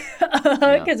hurt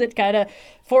because it kind of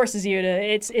forces you to.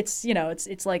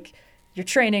 It's like you're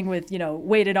training with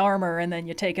weighted armor, and then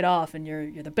you take it off, and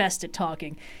you're the best at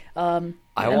talking. I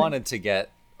wanted to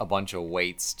get a bunch of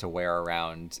weights to wear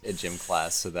around a gym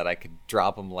class so that I could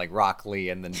drop them like Rock Lee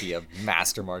and then be a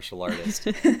master martial artist.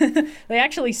 They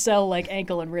actually sell like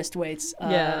ankle and wrist weights.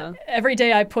 Every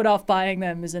day I put off buying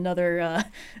them is another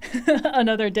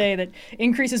another day that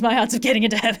increases my odds of getting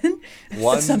into heaven.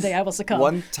 Someday I will succumb.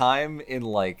 One time in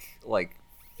like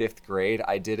 5th grade,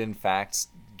 I did in fact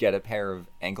get a pair of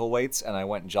ankle weights, and I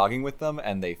went jogging with them,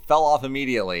 and they fell off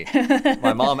immediately.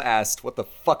 My mom asked, "What the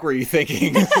fuck were you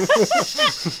thinking?" Boy,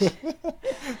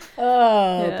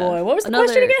 what was the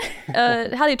question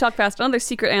again? How do you talk fast? Another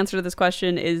secret answer to this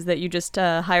question is that you just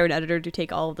hire an editor to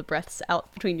take all of the breaths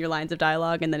out between your lines of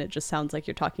dialogue, and then it just sounds like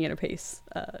you're talking at a pace.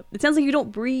 It sounds like you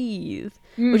don't breathe,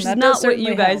 which is not what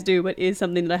you guys do, but is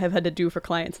something that I have had to do for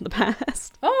clients in the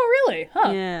past. Oh, really?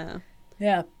 Huh.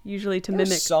 Yeah. Usually to There's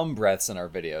mimic some breaths in our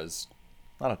videos.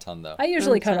 Not a ton, though. I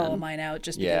usually cut all of mine out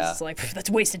just because it's like, that's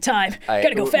wasted time.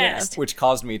 Gotta go fast. Which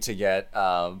caused me to get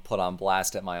put on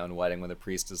blast at my own wedding when the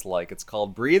priest is like, "It's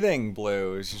called breathing,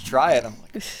 Blue. You should try it." I'm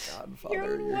like, "Godfather,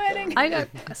 Your wedding."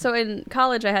 So in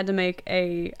college, I had to make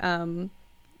a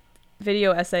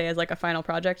video essay as like a final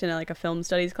project in like a film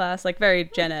studies class, like very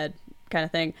gen ed kind of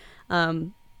thing.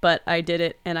 But I did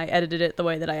it, and I edited it the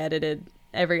way that I edited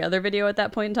every other video at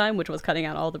that point in time, which was cutting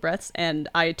out all the breaths, and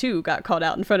I too got called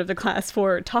out in front of the class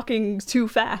for talking too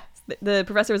fast. The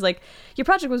professor was like, "Your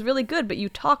project was really good, but you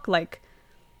talk like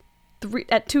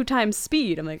at 2 times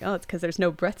speed." I'm like, "Oh, it's because there's no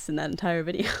breaths in that entire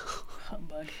video."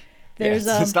 Humbug.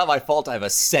 It's not my fault I've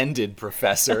ascended,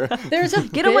 Professor. There's a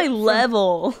getaway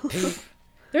level.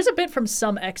 There's a bit from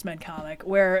some X-Men comic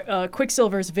where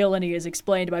Quicksilver's villainy is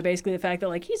explained by basically the fact that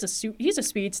like he's a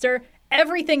speedster.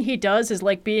 Everything he does is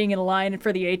like being in line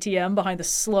for the ATM behind the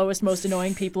slowest, most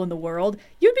annoying people in the world.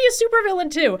 You'd be a supervillain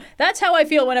too. That's how I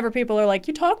feel whenever people are like,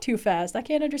 "You talk too fast. I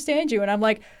can't understand you." And I'm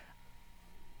like,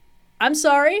 I'm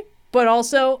sorry, but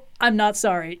also I'm not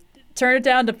sorry. Turn it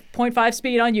down to 0.5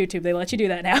 speed on YouTube. They let you do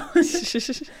that now.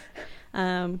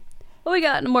 Well, we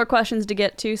got more questions to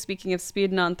get to. Speaking of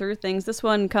speeding on through things, this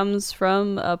one comes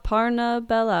from Aparna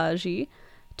Balaji.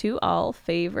 To all,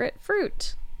 favorite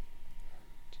fruit?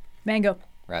 Mango.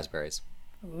 Raspberries.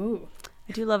 Ooh.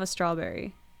 I do love a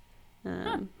strawberry.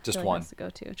 Just like one. That's to go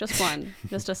to. Just one.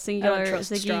 Just a singular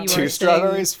Ziggy. 2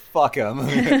 strawberries? Fuck them.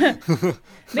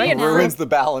 That ruins the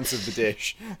balance of the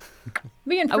dish.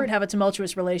 Me and fruit have a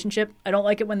tumultuous relationship. I don't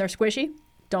like it when they're squishy.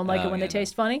 Don't like it when they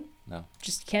taste funny. No.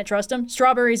 Just can't trust them.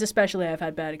 Strawberries especially I've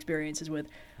had bad experiences with.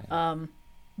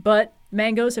 But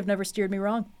mangoes have never steered me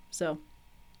wrong. So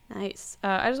nice.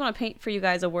 I just want to paint for you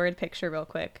guys a word picture real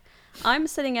quick. I'm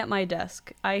sitting at my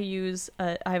desk. I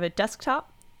have a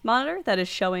desktop monitor that is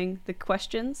showing the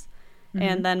questions,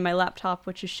 and then my laptop,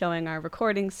 which is showing our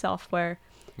recording software,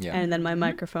 and then my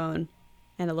microphone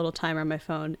and a little timer on my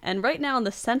phone. And right now in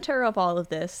the center of all of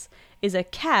this is a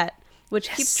cat which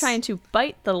keeps trying to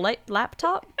bite the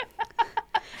laptop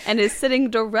and is sitting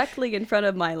directly in front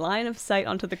of my line of sight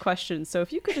onto the questions. So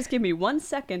if you could just give me 1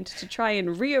 second to try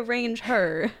and rearrange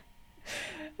her,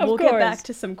 we'll get back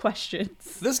to some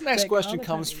questions. This next question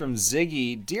comes from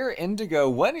Ziggy. "Dear Indigo,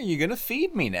 when are you going to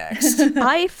feed me next?"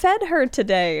 I fed her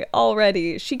today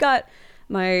already.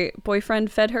 My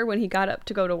boyfriend fed her when he got up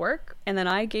to go to work, and then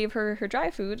I gave her her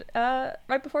dry food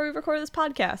right before we recorded this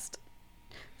podcast.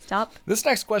 Stop. This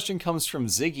next question comes from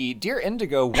Ziggy. "Dear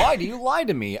Indigo, why do you lie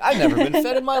to me? I've never been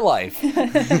fed in my life."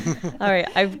 All right,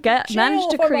 I've managed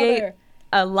to create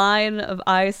a line of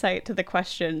eyesight to the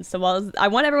question. So while I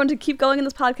want everyone to keep going in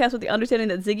this podcast with the understanding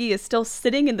that Ziggy is still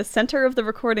sitting in the center of the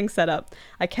recording setup,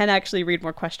 I can actually read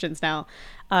more questions now.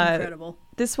 Incredible.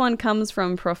 This one comes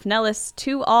from Prof. Nellis.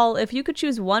 "To all, if you could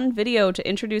choose one video to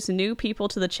introduce new people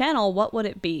to the channel, what would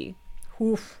it be?"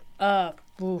 Oof.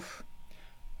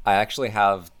 I actually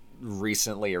have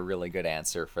recently a really good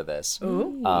answer for this.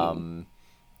 Ooh.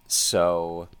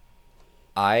 So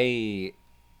I,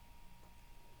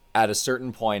 at a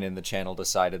certain point in the channel,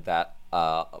 decided that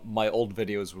my old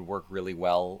videos would work really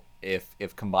well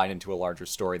if combined into a larger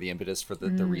story, the impetus for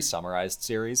the re-summarized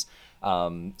series.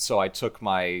 So I took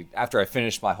after I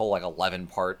finished my whole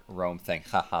 11-part Rome thing,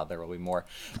 there will be more,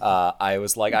 I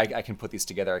was like, I can put these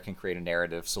together, I can create a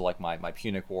narrative. So like my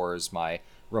Punic Wars, my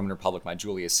Roman Republic, my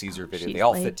Julius Caesar video, they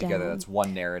all fit together. That's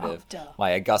one narrative.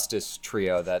 My Augustus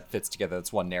trio, that fits together.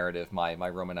 That's one narrative. My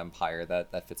Roman Empire,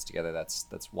 that fits together. That's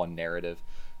one narrative.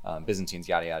 Byzantines,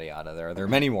 yada yada yada. There are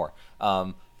many more.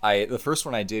 The first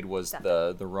one I did was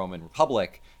the Roman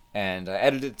Republic, and I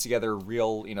edited it together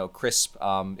real, crisp.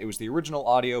 It was the original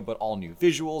audio, but all new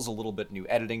visuals, a little bit new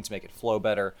editing to make it flow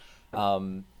better.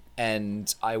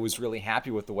 And I was really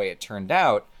happy with the way it turned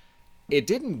out. It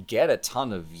didn't get a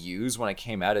ton of views when it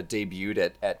came out. It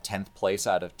debuted at 10th place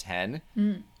out of 10.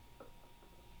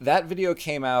 That video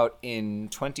came out in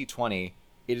 2020.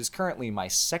 It is currently my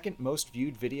second most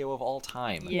viewed video of all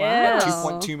time. Yes.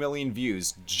 2.2 million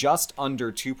views, just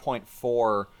under 2.4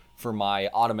 for my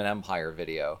Ottoman Empire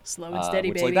video. Slow and steady,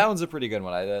 which, baby. Like, that one's a pretty good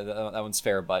one. That one's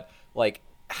fair, but like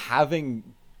having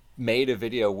made a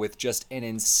video with just an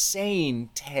insane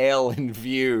tail in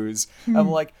views, I'm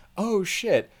like, oh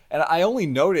shit. And I only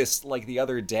noticed like the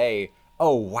other day,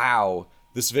 oh wow,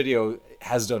 this video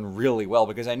has done really well,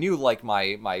 because I knew like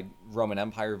my Roman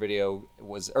Empire video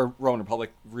or Roman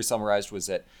Republic Resummarized was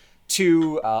at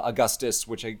 2, Augustus,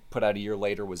 which I put out a year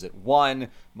later, was at 1.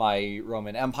 My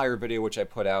Roman Empire video, which I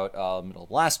put out middle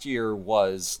of last year,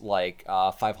 was like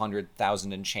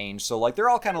 500,000 and change. So like they're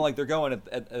all kind of like they're going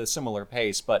at a similar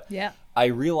pace. But Yeah. I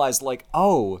realized like,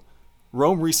 oh,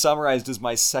 Rome Resummarized is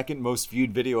my second most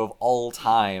viewed video of all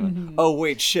time. Oh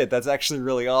wait, shit, that's actually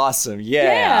really awesome.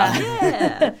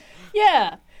 Yeah.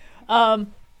 Yeah.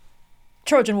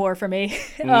 Trojan War for me.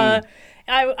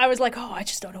 I was like, oh, I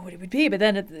just don't know what it would be. But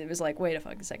then it was like, wait a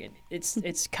fucking second.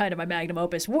 It's kind of my magnum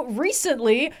opus.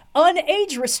 Recently,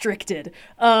 unage restricted.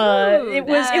 It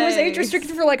was age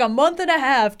restricted for like a month and a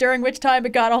half, during which time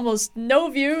it got almost no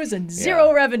views and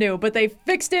zero revenue. But they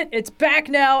fixed it. It's back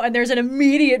now, and there's an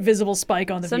immediate visible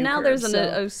spike on the view So now curve, there's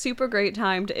a super great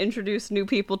time to introduce new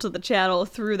people to the channel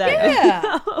through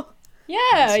that video.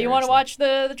 Yeah, you want to watch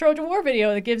the Trojan War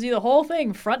video that gives you the whole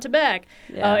thing front to back,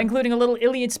 including a little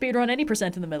Iliad speedrun any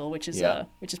percent in the middle, which is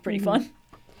pretty fun.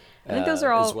 I think those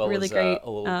are all as well really as, great. A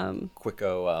little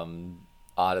Quicko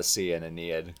Odyssey and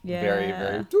Aeneid. Yeah. Very,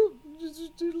 very.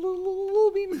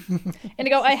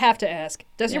 Indigo, I have to ask,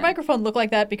 does your microphone look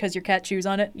like that because your cat chews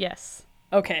on it? Yes.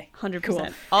 Okay. 100%. Cool.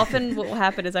 Often what will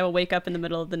happen is I will wake up in the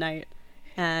middle of the night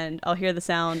and I'll hear the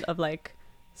sound of like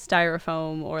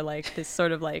styrofoam or like this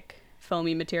sort of like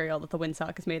foamy material that the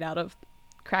windsock is made out of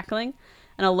crackling,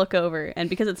 and I'll look over, and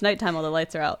because it's nighttime all the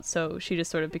lights are out, so she just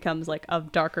sort of becomes like a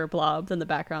darker blob than the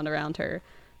background around her,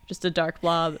 just a dark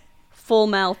blob, full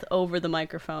mouth over the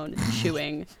microphone,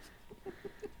 chewing.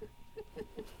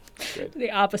 Good.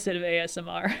 The opposite of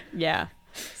ASMR. Yeah,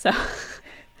 so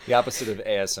The opposite of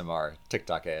ASMR,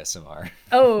 TikTok ASMR.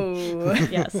 Oh.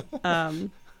 yes.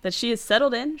 That she has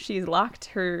settled in. She's locked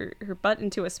her butt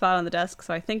into a spot on the desk,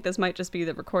 so I think this might just be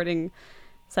the recording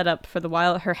setup for the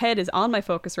while. Her head is on my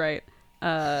Focusrite.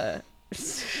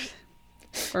 Just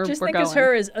think of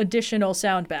her as additional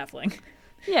sound baffling.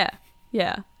 Yeah.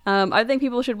 I think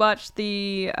people should watch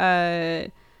the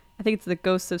I think it's the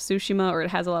Ghosts of Tsushima, or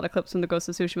it has a lot of clips from the Ghosts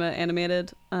of Tsushima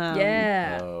animated.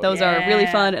 Those are really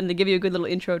fun, and they give you a good little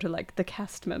intro to like the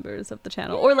cast members of the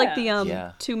channel, or like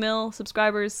the 2 mil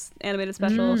subscribers animated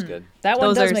special. That's good. That one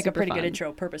Those does are make a super pretty fun. good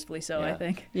intro, purposefully so, I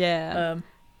think. Yeah.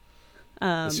 The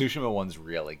Tsushima one's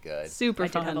really good. Super I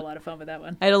fun. did have a lot of fun with that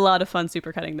one. I had a lot of fun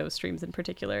supercutting those streams in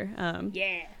particular.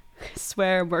 Yeah. I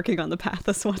swear I'm working on the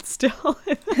Pathos one still.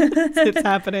 It's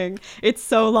happening. It's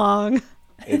so long.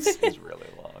 It's really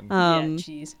long. Yeah,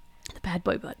 jeez. The bad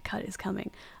boy butt cut is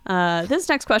coming. This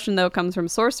next question, though, comes from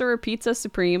Sorcerer Pizza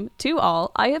Supreme. To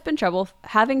all, I have been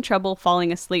having trouble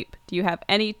falling asleep. Do you have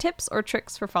any tips or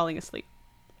tricks for falling asleep?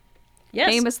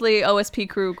 Yes. Famously, OSP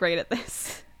crew, great at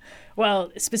this.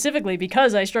 Well, specifically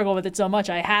because I struggle with it so much,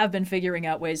 I have been figuring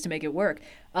out ways to make it work.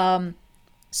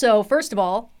 So first of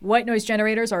all, white noise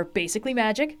generators are basically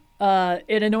magic.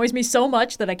 It annoys me so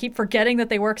much that I keep forgetting that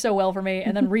they work so well for me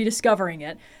and then rediscovering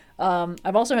it.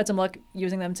 I've also had some luck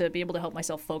using them to be able to help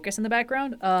myself focus in the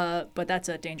background, but that's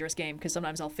a dangerous game because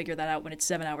sometimes I'll figure that out when it's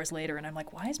 7 hours later and I'm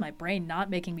like, why is my brain not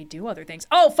making me do other things?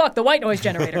 Oh, fuck, the white noise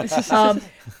generator.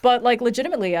 But like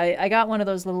legitimately, I got one of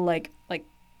those little like I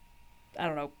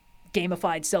don't know,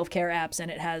 gamified self-care apps, and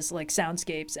it has like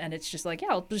soundscapes, and it's just like, yeah,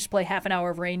 I'll just play half an hour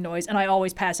of rain noise and I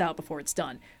always pass out before it's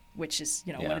done, which is,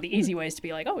 one of the easy ways to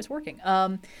be like, oh, it's working.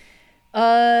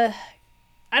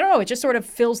 I don't know, it just sort of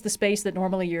fills the space that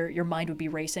normally your mind would be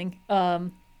racing.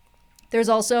 There's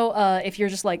also if you're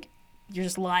just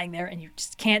lying there and you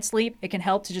just can't sleep, it can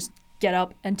help to just get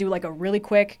up and do like a really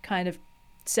quick kind of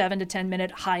 7 to 10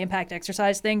 minute high impact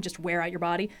exercise thing, just wear out your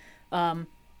body.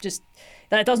 just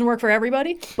that doesn't work for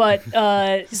everybody, but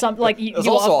some like it's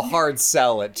also a hard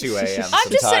sell at 2 a.m.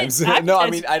 sometimes. Saying, no, I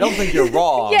mean I don't think you're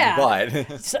wrong,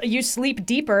 but so you sleep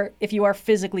deeper if you are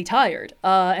physically tired,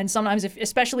 and sometimes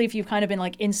especially if you've kind of been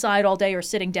like inside all day or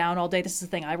sitting down all day. This is the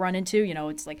thing I run into. You know,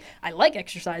 it's like I like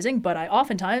exercising, but I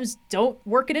oftentimes don't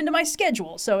work it into my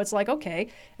schedule. So it's like okay,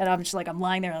 and I'm just like I'm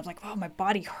lying there and I'm like, oh, my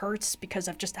body hurts because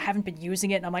I haven't been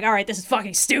using it, and I'm like, all right, this is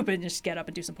fucking stupid, and just get up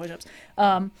and do some push-ups.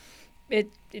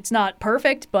 It's not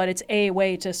perfect, but it's a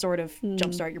way to sort of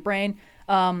jumpstart your brain.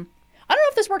 I don't know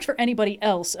if this works for anybody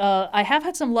else. I have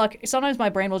had some luck. Sometimes my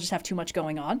brain will just have too much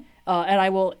going on, and I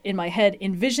will, in my head,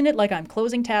 envision it like I'm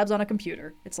closing tabs on a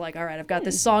computer. It's like, all right, I've got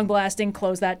this song blasting,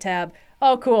 close that tab.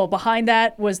 Oh, cool. Behind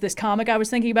that was this comic I was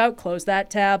thinking about, close that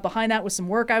tab. Behind that was some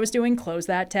work I was doing, close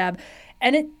that tab.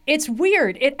 And it's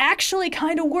weird. It actually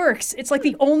kind of works. It's like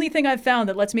the only thing I've found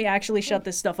that lets me actually shut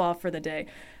this stuff off for the day.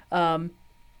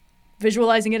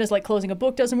 Visualizing it as like closing a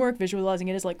book doesn't work. Visualizing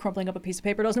it as like crumpling up a piece of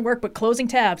paper doesn't work. But closing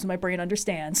tabs, my brain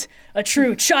understands. A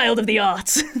true child of the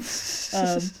aughts.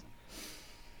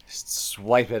 Just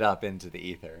swipe it up into the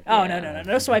ether. Oh,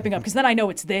 no swiping up, because then I know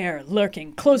it's there,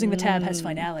 lurking. Closing the tab has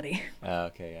finality.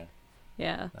 Okay, yeah.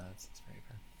 Yeah. No, that's very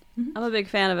fair. I'm a big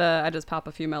fan of I just pop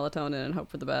a few melatonin and hope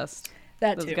for the best.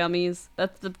 Those gummies.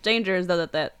 That's the danger is though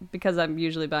that because I'm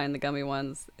usually buying the gummy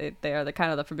ones, they are the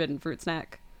kind of the forbidden fruit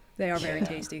snack. They are very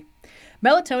tasty.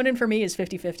 Melatonin for me is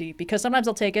 50-50 because sometimes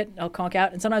I'll take it, I'll conk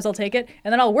out, and sometimes I'll take it,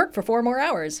 and then I'll work for 4 more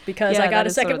hours because I got a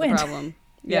second wind. Problem.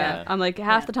 Yeah. I'm like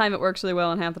half the time it works really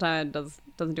well and half the time it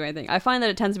doesn't do anything. I find that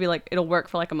it tends to be like it'll work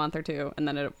for like a month or two and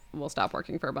then it will stop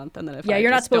working for a month and then if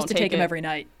you're not supposed to take them every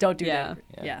night. Don't do that.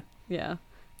 Yeah.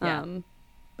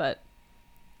 But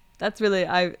that's really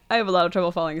I have a lot of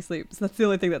trouble falling asleep. So that's the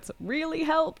only thing that's really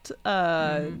helped.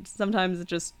 Sometimes it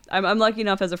just I'm lucky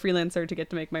enough as a freelancer to get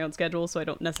to make my own schedule, so I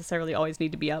don't necessarily always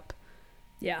need to be up.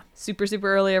 Yeah. Super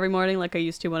early every morning like I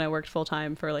used to when I worked full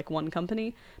time for like one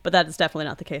company, but that is definitely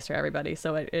not the case for everybody.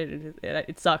 So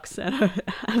it sucks and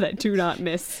I do not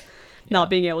miss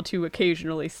not being able to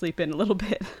occasionally sleep in a little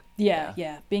bit.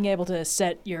 Yeah. Being able to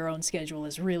set your own schedule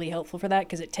is really helpful for that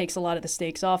because it takes a lot of the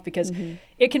stakes off because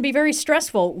it can be very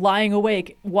stressful lying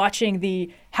awake watching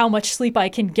the how much sleep I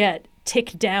can get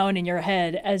tick down in your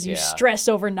head as you stress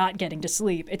over not getting to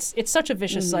sleep. It's such a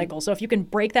vicious cycle. So if you can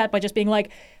break that by just being like,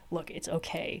 look, it's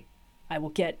okay. I will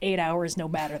get 8 hours no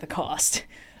matter the cost.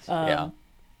 Yeah.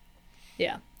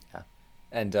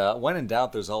 And when in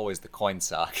doubt, there's always the coin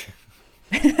sock.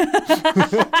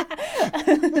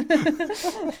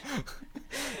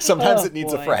 Sometimes it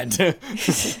needs a friend.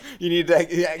 You need to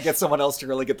get someone else to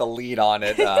really get the lead on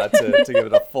it to give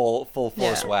it a full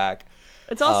force whack.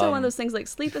 It's also one of those things like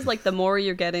sleep is like the more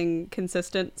you're getting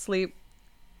consistent sleep,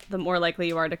 the more likely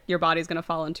you are your body's going to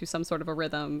fall into some sort of a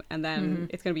rhythm, and then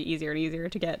it's going to be easier and easier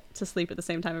to get to sleep at the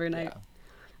same time every night.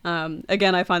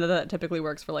 Again, I find that typically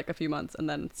works for like a few months, and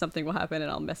then something will happen and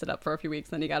I'll mess it up for a few weeks,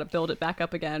 then you got to build it back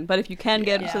up again. But if you can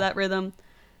get into that rhythm,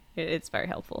 it's very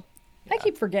helpful. I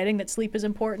keep forgetting that sleep is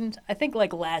important. I think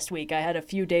like last week I had a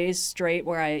few days straight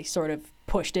where I sort of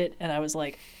pushed it and I was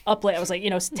like up late. I was like,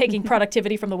 taking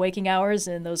productivity from the waking hours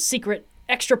and those secret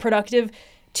extra productive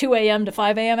 2 a.m. to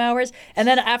 5 a.m. hours. And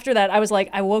then after that,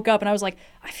 I woke up and I was like,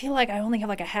 I feel like I only have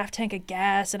like a half tank of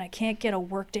gas and I can't get a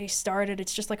workday started.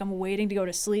 It's just like I'm waiting to go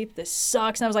to sleep. This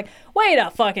sucks. And I was like, wait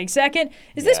a fucking second.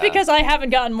 Is this because I haven't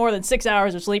gotten more than 6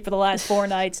 hours of sleep for the last 4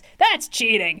 nights? That's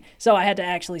cheating. So I had to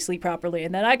actually sleep properly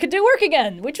and then I could do work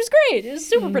again, which was great. It was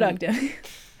super productive.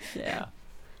 Yeah.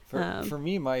 For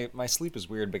me, my sleep is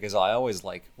weird because I always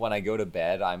like when I go to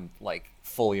bed, I'm like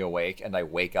fully awake and I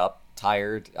wake up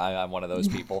tired. I'm one of those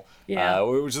people,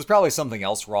 which is probably something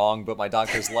else wrong. But my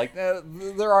doctor's like,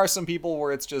 there are some people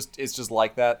where it's just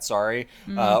like that. Sorry,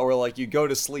 or like you go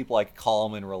to sleep like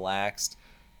calm and relaxed,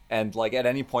 and like at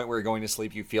any point where you're going to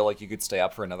sleep, you feel like you could stay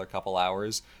up for another couple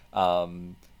hours.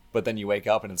 But then you wake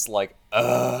up and it's like,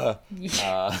 But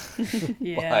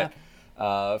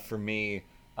for me,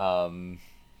 I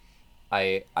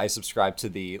subscribe to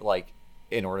the like,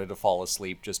 in order to fall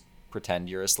asleep, just pretend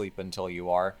you're asleep until you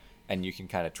are. And you can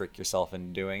kind of trick yourself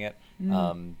into doing it.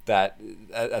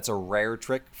 That's a rare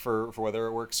trick for whether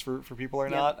it works for people or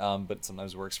not, but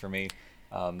sometimes it works for me.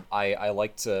 I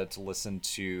like to listen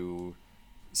to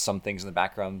some things in the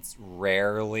background.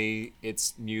 Rarely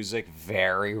it's music,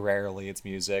 very rarely it's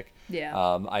music.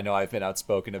 I know I've been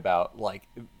outspoken about like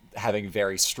having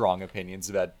very strong opinions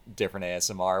about different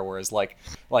ASMR, whereas like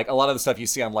a lot of the stuff you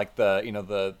see on like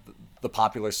the the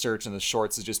popular search in the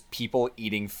shorts is just people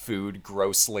eating food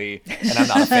grossly, and I'm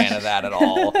not a fan of that at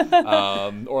all.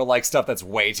 Or like stuff that's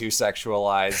way too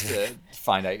sexualized.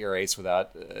 Find out your ace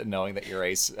without knowing that you're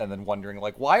ace, and then wondering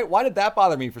like, why did that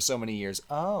bother me for so many years?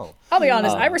 Oh, I'll be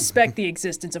honest, I respect the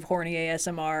existence of horny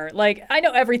ASMR. Like, I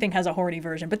know everything has a horny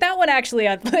version, but that one actually,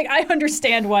 I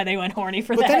understand why they went horny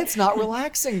for that. But then it's not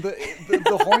relaxing.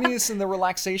 The horniness and the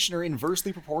relaxation are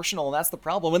inversely proportional, and that's the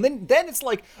problem. And then it's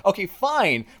like, okay,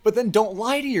 fine, but then don't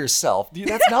lie to yourself.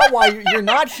 That's not why you're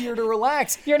not here to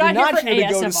relax. You're not here to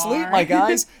ASMR. go to sleep, my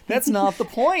guys. That's not the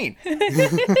point.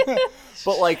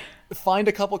 But like, find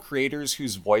a couple creators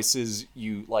whose voices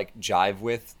you like jive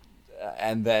with,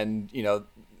 and then, you know,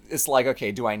 it's like,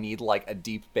 okay, do I need like a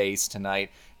deep bass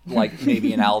tonight? Like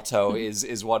maybe an alto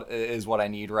is what I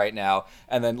need right now,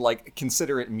 and then like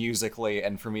consider it musically.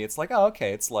 And for me, it's like, oh,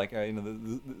 okay, it's like you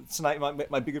know, tonight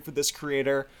might be good for this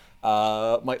creator.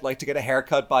 Might like to get a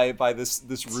haircut by this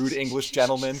rude English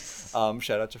gentleman.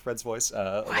 Shout out to Fred's voice.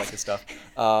 I like his stuff.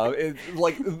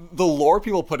 Like the lore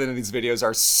people put into these videos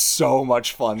are so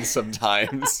much fun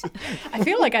sometimes. I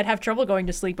feel like I'd have trouble going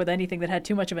to sleep with anything that had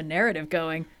too much of a narrative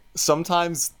going.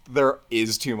 Sometimes there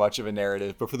is too much of a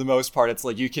narrative, but for the most part, it's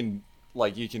like you can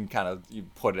kind of you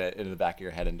put it in the back of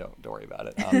your head and don't worry about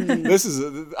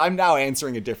it. I'm now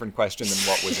answering a different question than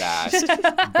what was asked,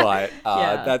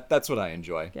 but that's what I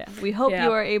enjoy. Yeah, we hope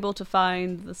you are able to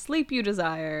find the sleep you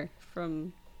desire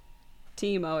from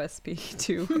Team OSP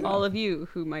to all of you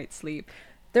who might sleep.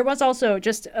 There was also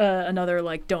just another,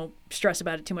 like, don't stress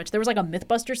about it too much. There was like a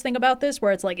Mythbusters thing about this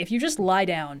where it's like, if you just lie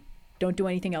down, don't do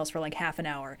anything else for like half an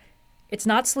hour, it's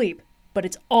not sleep, but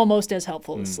it's almost as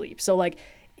helpful as sleep. So like,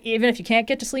 even if you can't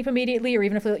get to sleep immediately, or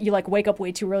even if you like wake up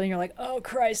way too early and you're like, oh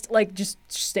Christ, like just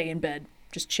stay in bed,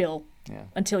 just chill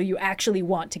until you actually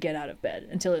want to get out of bed,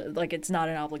 until like it's not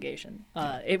an obligation.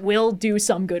 It will do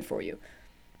some good for you.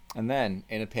 And then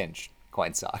in a pinch,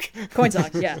 coin sock. Coin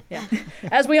sock, yeah.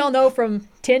 As we all know from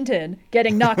Tintin,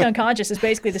 getting knocked unconscious is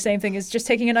basically the same thing as just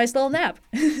taking a nice little nap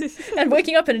and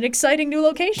waking up in an exciting new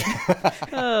location.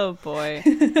 Oh boy,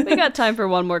 we got time for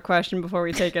one more question before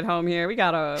we take it home. Here, we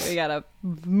gotta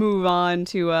move on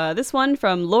to this one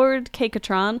from Lord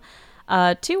Kakatron.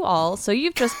 To all, so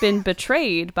you've just been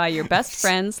betrayed by your best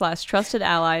friend / trusted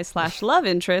ally / love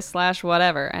interest /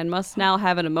 whatever, and must now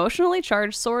have an emotionally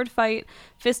charged sword fight,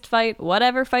 fist fight,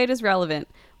 whatever fight is relevant.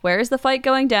 Where is the fight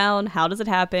going down? How does it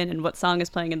happen? And what song is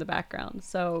playing in the background?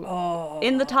 So,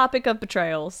 in the topic of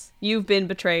betrayals, you've been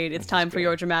betrayed. It's time for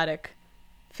your dramatic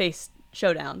face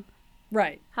showdown.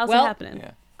 Right. How's it happening?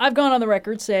 Yeah. I've gone on the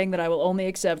record saying that I will only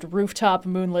accept rooftop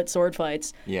moonlit sword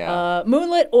fights. Yeah.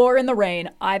 Moonlit or in the rain,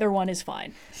 either one is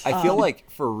fine. I feel like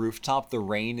for rooftop, the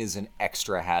rain is an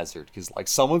extra hazard because like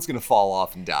someone's gonna fall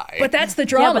off and die. But that's the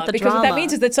drama, but the because what that drama.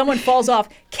 means is that someone falls off,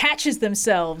 catches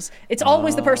themselves. It's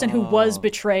always the person who was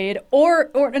betrayed,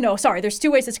 or no, sorry, there's two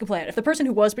ways this can play out. If the person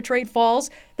who was betrayed falls,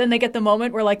 then they get the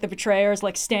moment where like the betrayer is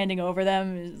like standing over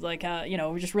them, is like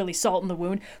just really salting the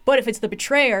wound. But if it's the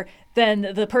betrayer,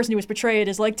 then the person who was betrayed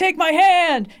is like, take my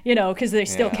hand, because they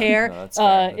still care. No, that's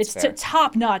fair. It's That's fair.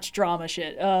 top-notch drama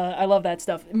shit. I love that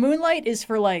stuff. Moonlight is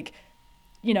for like,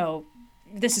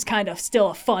 this is kind of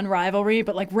still a fun rivalry,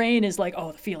 but like Rain is like,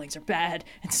 oh, the feelings are bad,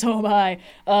 and so am I.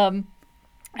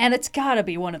 And it's gotta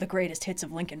be one of the greatest hits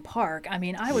of Linkin Park. I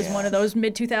mean, I was one of those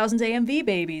mid-2000s AMV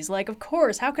babies. Like, of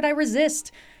course, how could I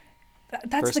resist?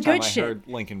 That's First the good time shit. I heard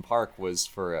Linkin Park was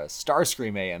for a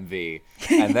Starscream AMV,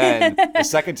 and then the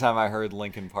second time I heard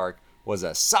Linkin Park was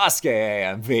a Sasuke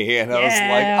AMV, and I was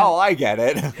like, oh, I get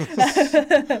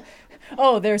it.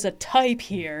 Oh, there's a type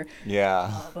here.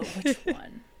 Yeah. But which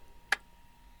one?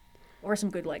 Or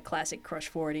some good, like, classic Crush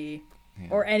 40,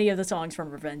 or any of the songs from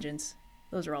Revengeance.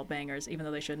 Those are all bangers, even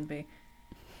though they shouldn't be.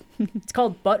 It's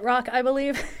called Butt Rock, I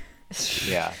believe.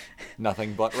 Yeah.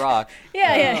 Nothing but rock.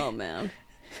 Yeah. Oh man.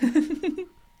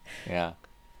 Yeah.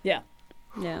 Yeah.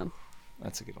 Yeah.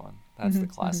 That's a good one. That's the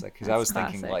classic. Because I was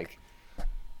That's thinking, classic.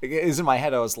 like, it was in my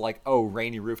head, I was like, oh,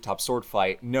 rainy rooftop sword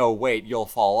fight. No, wait, you'll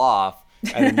fall off.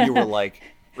 And then you were like,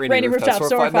 rainy rooftop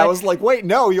sword fight. And I was like, wait,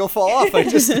 no, you'll fall off. I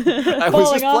was just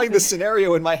playing the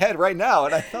scenario in my head right now,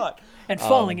 and I thought. And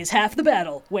falling is half the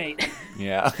battle. Wait.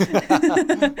 Yeah.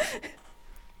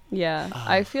 Yeah.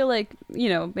 I feel like,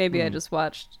 maybe I just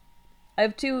watched. I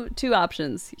have two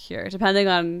options here, depending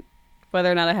on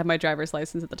whether or not I have my driver's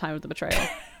license at the time of the betrayal.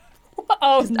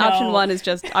 Oh, no. Option one is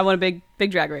just, I want a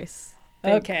big drag race.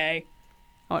 Okay.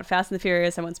 I want Fast and the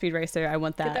Furious. I want Speed Racer. I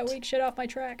want Get that weak shit off my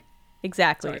track.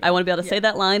 Exactly. Sorry. I want to be able to say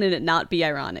that line and it not be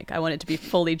ironic. I want it to be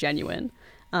fully genuine.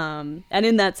 And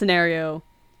in that scenario,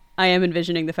 I am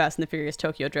envisioning the Fast and the Furious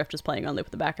Tokyo Drift just playing on loop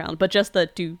in the background, but just the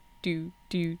do do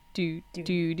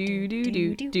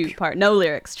part. No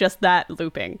lyrics, just that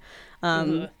looping.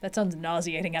 That sounds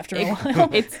nauseating after a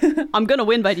while. I'm gonna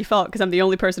win by default because I'm the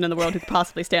only person in the world who could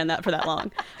possibly stand that for that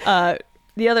long.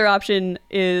 The other option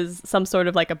is some sort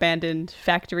of like abandoned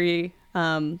factory.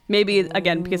 Maybe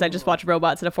again because I just watch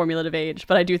robots at a formulative age,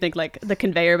 but I do think like the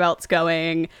conveyor belts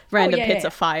going, random pits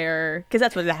of fire, because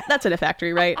that's in a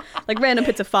factory, right? Like random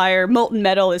pits of fire, molten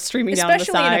metal is streaming down the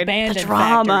side. An abandoned the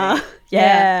drama. Factory.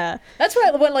 Yeah. That's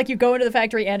when like you go into the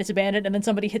factory and it's abandoned, and then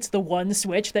somebody hits the one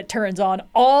switch that turns on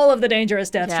all of the dangerous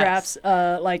death traps,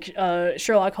 like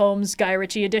Sherlock Holmes Guy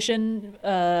Ritchie edition.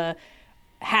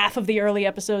 Half of the early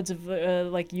episodes of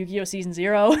like Yu-Gi-Oh! Season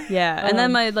 0. Yeah, and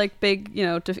then my like big,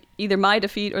 either my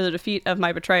defeat or the defeat of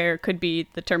my betrayer could be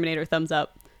the Terminator thumbs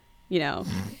up.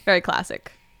 Very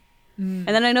classic. And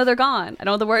then I know they're gone. I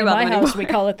don't have to worry about them anymore. In my house, we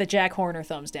call it the Jack Horner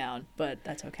thumbs down, but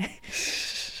that's okay.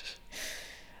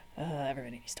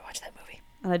 Everybody needs to watch that movie.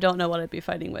 And I don't know what I'd be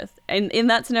fighting with. And in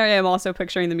that scenario, I'm also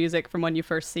picturing the music from when you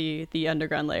first see the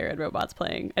underground layer and robots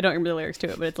playing. I don't remember the lyrics to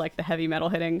it, but it's like the heavy metal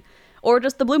hitting. Or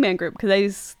just the Blue Man Group,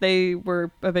 because they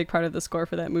were a big part of the score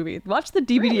for that movie. Watch the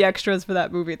DVD extras for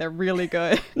that movie. They're really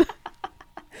good.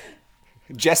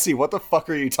 Jesse, what the fuck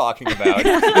are you talking about?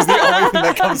 Is the only thing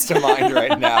that comes to mind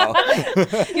right now.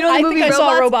 The movie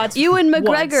Robots. Ewan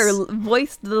McGregor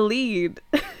voiced the lead.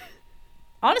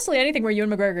 Honestly, anything where Ewan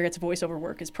McGregor gets voiceover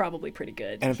work is probably pretty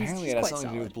good. And apparently it has something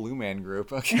to do with Blue Man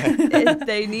Group. Okay.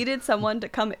 They needed someone to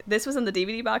come. This was in the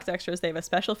DVD box extras. They have a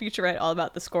special featurette all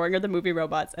about the scoring of the movie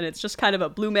Robots. And it's just kind of a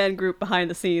Blue Man Group behind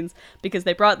the scenes because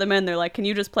they brought them in. They're like, can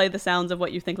you just play the sounds of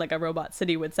what you think like a robot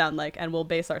city would sound like? And we'll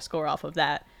base our score off of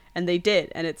that. And they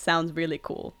did. And it sounds really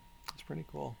cool. It's pretty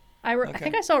cool. I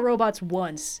think I saw Robots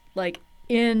once, like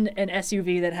in an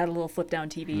SUV that had a little flip-down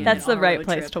TV. That's the right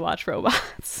place to watch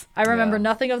Robots. I remember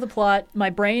nothing of the plot. My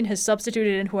brain has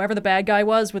substituted in whoever the bad guy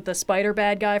was with the spider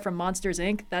bad guy from Monsters,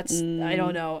 Inc. That's, I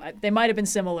don't know. They might have been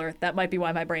similar. That might be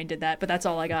why my brain did that, but that's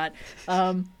all I got.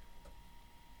 And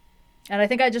I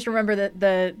think I just remember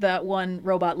that one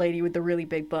robot lady with the really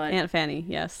big butt. Aunt Fanny,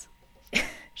 yes.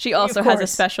 She also has a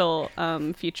special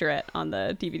featurette on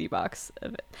the DVD box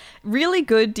of it. Really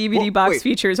good DVD box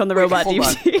features on the robot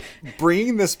DVD.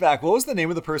 Bringing this back, what was the name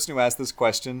of the person who asked this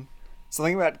question?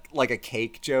 Something about like a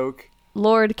cake joke?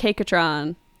 Lord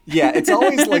Caketron. Yeah, it's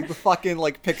always like the fucking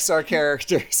like Pixar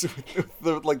characters with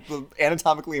the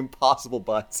anatomically impossible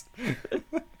butts.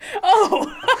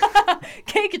 Oh,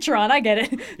 Caketron, I get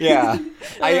it. Yeah,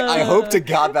 I hope to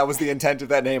God that was the intent of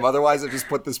that name. Otherwise, I just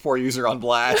put this poor user on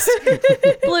blast.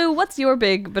 Blue, what's your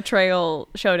big betrayal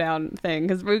showdown thing?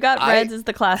 Because we've got Reds as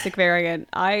the classic variant.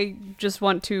 I just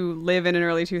want to live in an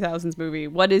early 2000s movie.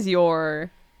 What is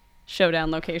your showdown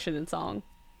location and song?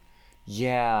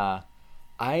 Yeah,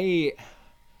 I'm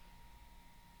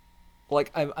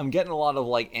getting a lot of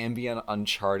like ambient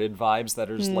Uncharted vibes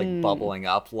that are just like bubbling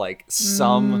up, like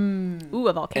some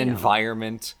a volcano.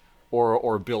 Environment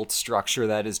or built structure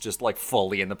that is just like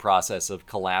fully in the process of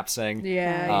collapsing.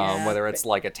 Yeah. Whether it's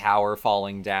like a tower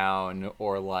falling down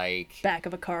or like back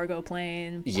of a cargo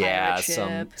plane.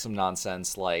 Ship. some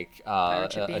nonsense like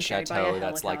a chateau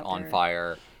that's like on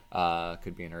fire.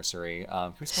 Could be a nursery.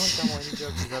 Can we still like double any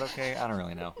jokes? Is that okay? I don't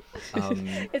really know.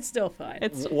 It's still fine.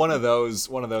 It's one of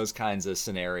those kinds of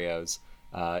scenarios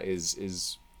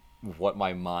is what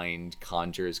my mind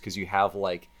conjures, because you have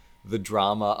like the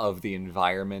drama of the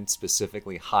environment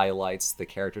specifically highlights the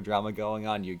character drama going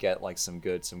on. You get like some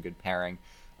good pairing.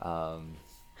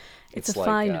 It's a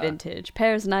fine vintage.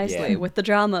 Pairs nicely with the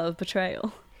drama of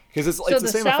betrayal. Because it's the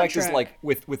same effect as like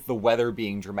with the weather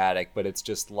being dramatic, but it's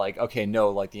just like, okay, no,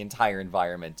 like the entire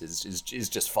environment is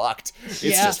just fucked. It's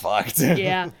just fucked.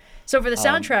 Yeah. So for the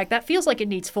soundtrack, that feels like it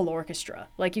needs full orchestra.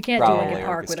 Like you can't do Linkin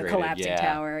Park with a collapsing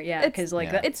tower. Yeah, because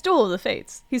it's Duel of the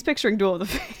Fates. He's picturing Duel of the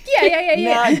Fates. Yeah.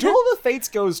 Nah, Duel of the Fates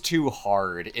goes too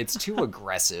hard. It's too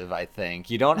aggressive, I think.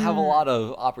 You don't have a lot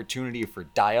of opportunity for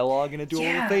dialogue in a Duel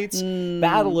of the Fates.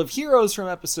 Battle of Heroes from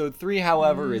episode 3,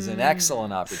 however, is an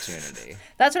excellent opportunity.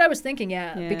 That's what I was thinking,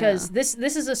 because this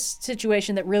is a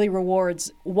situation that really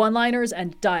rewards one-liners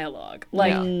and dialogue.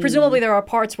 Like, presumably there are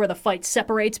parts where the fight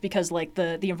separates because, like,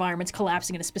 the environment's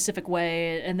collapsing in a specific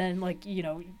way, and then, like,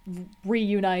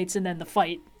 reunites, and then the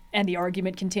fight and the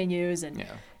argument continues, and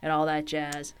all that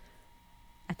jazz.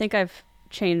 I think I've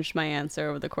changed my answer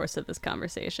over the course of this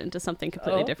conversation to something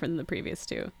completely different than the previous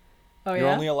two. Oh, You're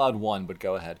only allowed one, but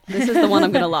go ahead. This is the one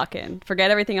I'm going to lock in. Forget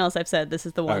everything else I've said. This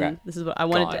is the one. Okay. This is what I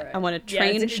wanted. I want a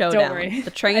train showdown.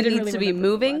 The train needs to be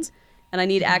moving, and I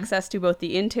need access to both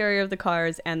the interior of the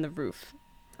cars and the roof.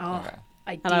 Oh,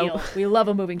 ideal. We love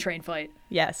a moving train fight.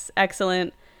 Yes,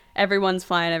 excellent. everyone's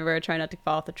flying everywhere, trying not to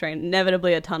fall off the train.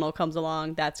 Inevitably, a tunnel comes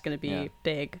along. That's going to be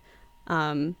big.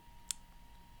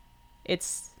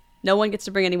 It's no one gets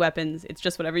to bring any weapons. It's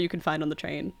just whatever you can find on the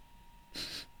train.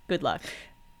 Good luck.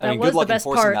 I mean, good luck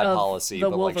enforcing that policy,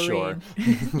 but like, sure.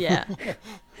 Yeah.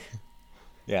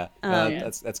 Yeah,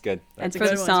 that's good. And for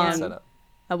the song,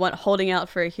 I want "Holding Out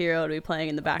for a Hero" to be playing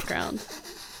in the background.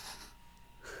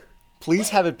 Please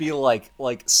have it be like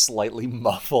slightly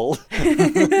muffled.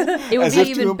 It would As be if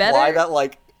even to imply better. that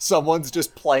like someone's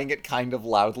just playing it kind of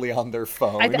loudly on their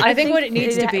phone. I think what it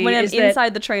needs to be when I'm is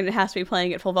inside the train, it has to be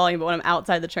playing at full volume. But when I'm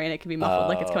outside the train, it can be muffled,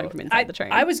 like it's coming from inside the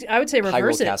train. I would say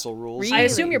reverse Hyrule it. Castle rules. Really? I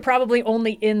assume you're probably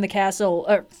only in the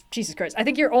castle. Jesus Christ! I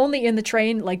think you're only in the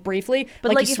train like briefly, But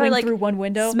like like you if swing I like through one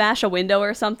window. smash a window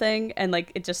or something, and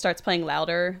like it just starts playing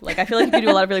louder. Like I feel like you could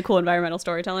do a lot of really cool environmental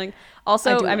storytelling.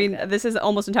 Also, do I like mean, that. this is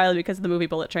almost entirely because of the movie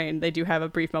Bullet Train. They do have a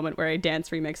brief moment where a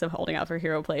dance remix of "Holding Out for a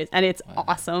Hero" plays, and it's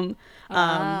awesome.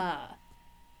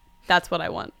 That's what I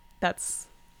want.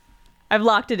 I've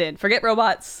locked it in. Forget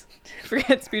robots.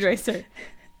 Forget Speed Racer.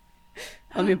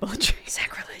 Let me Bullet Train.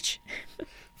 Sacrilege.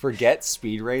 Forget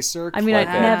Speed Racer. I mean, I'd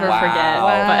never forget.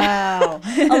 Wow.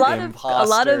 A lot of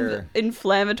Imposter.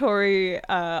 inflammatory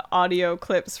audio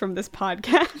clips from this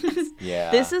podcast. Yeah.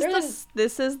 This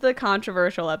is the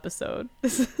controversial episode.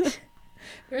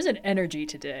 There's an energy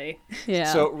today. Yeah.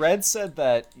 So Red said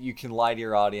that you can lie to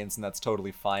your audience, and that's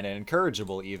totally fine and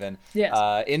encourageable, even.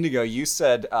 Yes. Indigo, you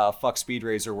said "fuck Speed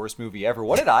Racer, worst movie ever."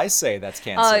 What did I say? That's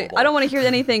cancelable. I don't want to hear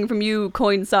anything from you,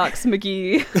 Coin Socks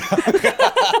McGee.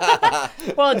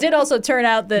 Well, it did also turn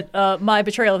out that my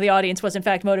betrayal of the audience was in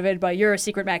fact motivated by your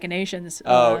secret machinations.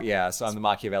 So I'm the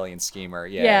Machiavellian schemer.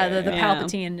 Yeah. The Yeah.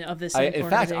 Palpatine of this In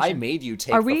fact, I organization. made you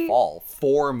take the fall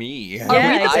for me. Are we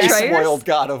the I betrayers? spoiled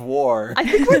God of War. I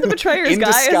think we're the betrayers, In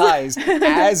guys. disguise,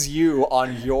 as you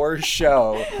on your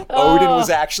show. Odin was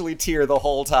actually Tyr the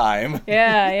whole time.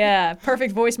 Yeah.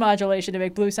 Perfect voice modulation to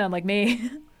make Blue sound like me.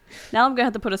 Now I'm gonna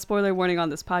have to put a spoiler warning on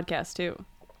this podcast too.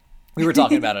 We were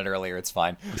talking about it earlier. It's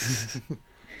fine.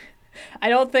 I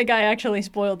don't think I actually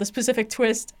spoiled the specific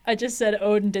twist. I just said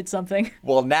Odin did something.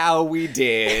 Well, now we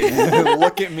did.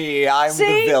 Look at me. I'm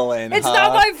See? the villain. It's huh?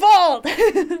 not my fault.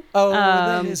 Oh,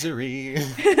 the misery.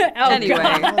 Anyway,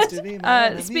 Wants to be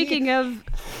my speaking of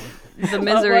the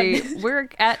misery, we're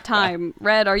at time.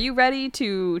 Red, are you ready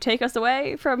to take us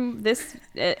away from this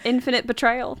infinite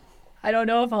betrayal? I don't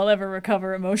know if I'll ever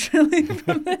recover emotionally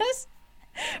from this.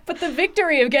 But the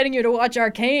victory of getting you to watch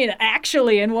Arcane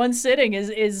actually in one sitting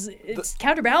is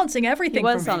counterbalancing everything He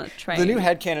was for on me. a train. The new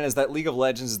headcanon is that League of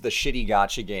Legends is the shitty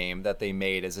gacha game that they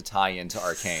made as a tie-in to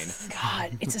Arcane.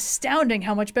 God, it's astounding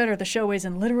how much better the show is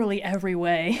in literally every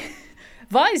way.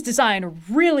 Vi's design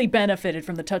really benefited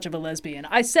from the touch of a lesbian.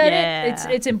 I said Yeah.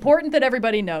 it. It's important that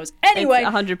everybody knows. Anyway,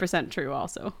 It's 100% true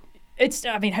also.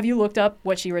 have you looked up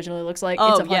what she originally looks like? Oh,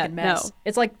 It's a fucking mess. no.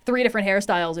 It's like 3 different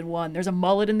hairstyles in one. There's a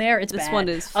mullet in there. It's This bad. one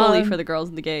is fully for the girls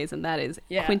and the gays, and that is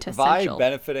Yeah. Vi quintessential.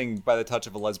 benefiting by the touch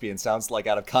of a lesbian sounds like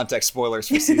out of context spoilers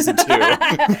for season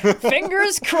 2.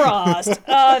 Fingers crossed.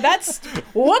 That's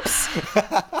whoops.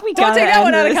 We Don't gotta take that end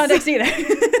one out of this. context either.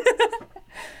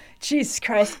 Jesus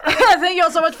Christ. Thank you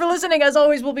all so much for listening. As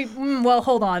always, we'll be,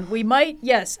 hold on. We might,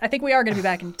 yes, I think we are going to be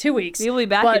back in 2 weeks. We'll be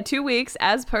back in but- 2 weeks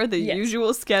as per the Yes.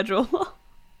 usual schedule.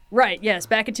 Right, yes,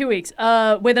 back in 2 weeks.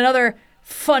 With another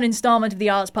fun installment of the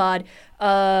OSPod.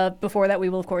 Before that, we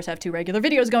will, of course, have 2 regular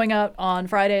videos going out on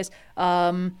Fridays.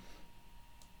 Rolling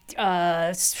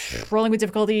with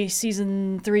Difficulty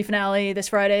Season 3 finale this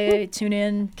Friday. Tune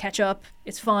in, catch up.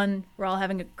 It's fun. We're all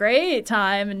having a great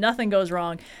time, and nothing goes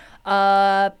wrong.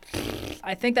 I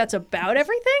think that's about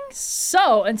everything.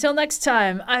 So, until next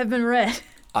time, I've been Red.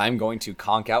 I'm going to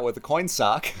conk out with a coin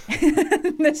sock.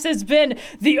 This has been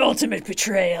The Ultimate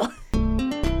Betrayal.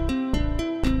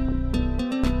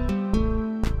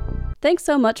 Thanks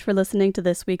so much for listening to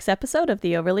this week's episode of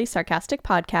the Overly Sarcastic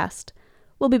Podcast.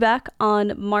 We'll be back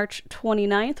on March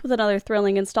 29th with another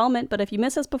thrilling installment, but if you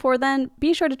miss us before then,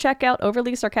 be sure to check out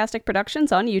Overly Sarcastic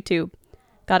Productions on YouTube.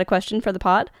 Got a question for the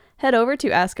pod? Head over to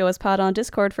Ask OSPod on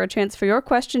Discord for a chance for your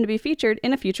question to be featured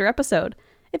in a future episode.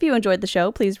 If you enjoyed the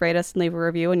show, please rate us and leave a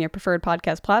review on your preferred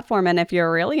podcast platform, and if you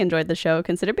really enjoyed the show,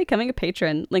 consider becoming a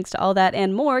patron. Links to all that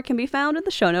and more can be found in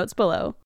the show notes below.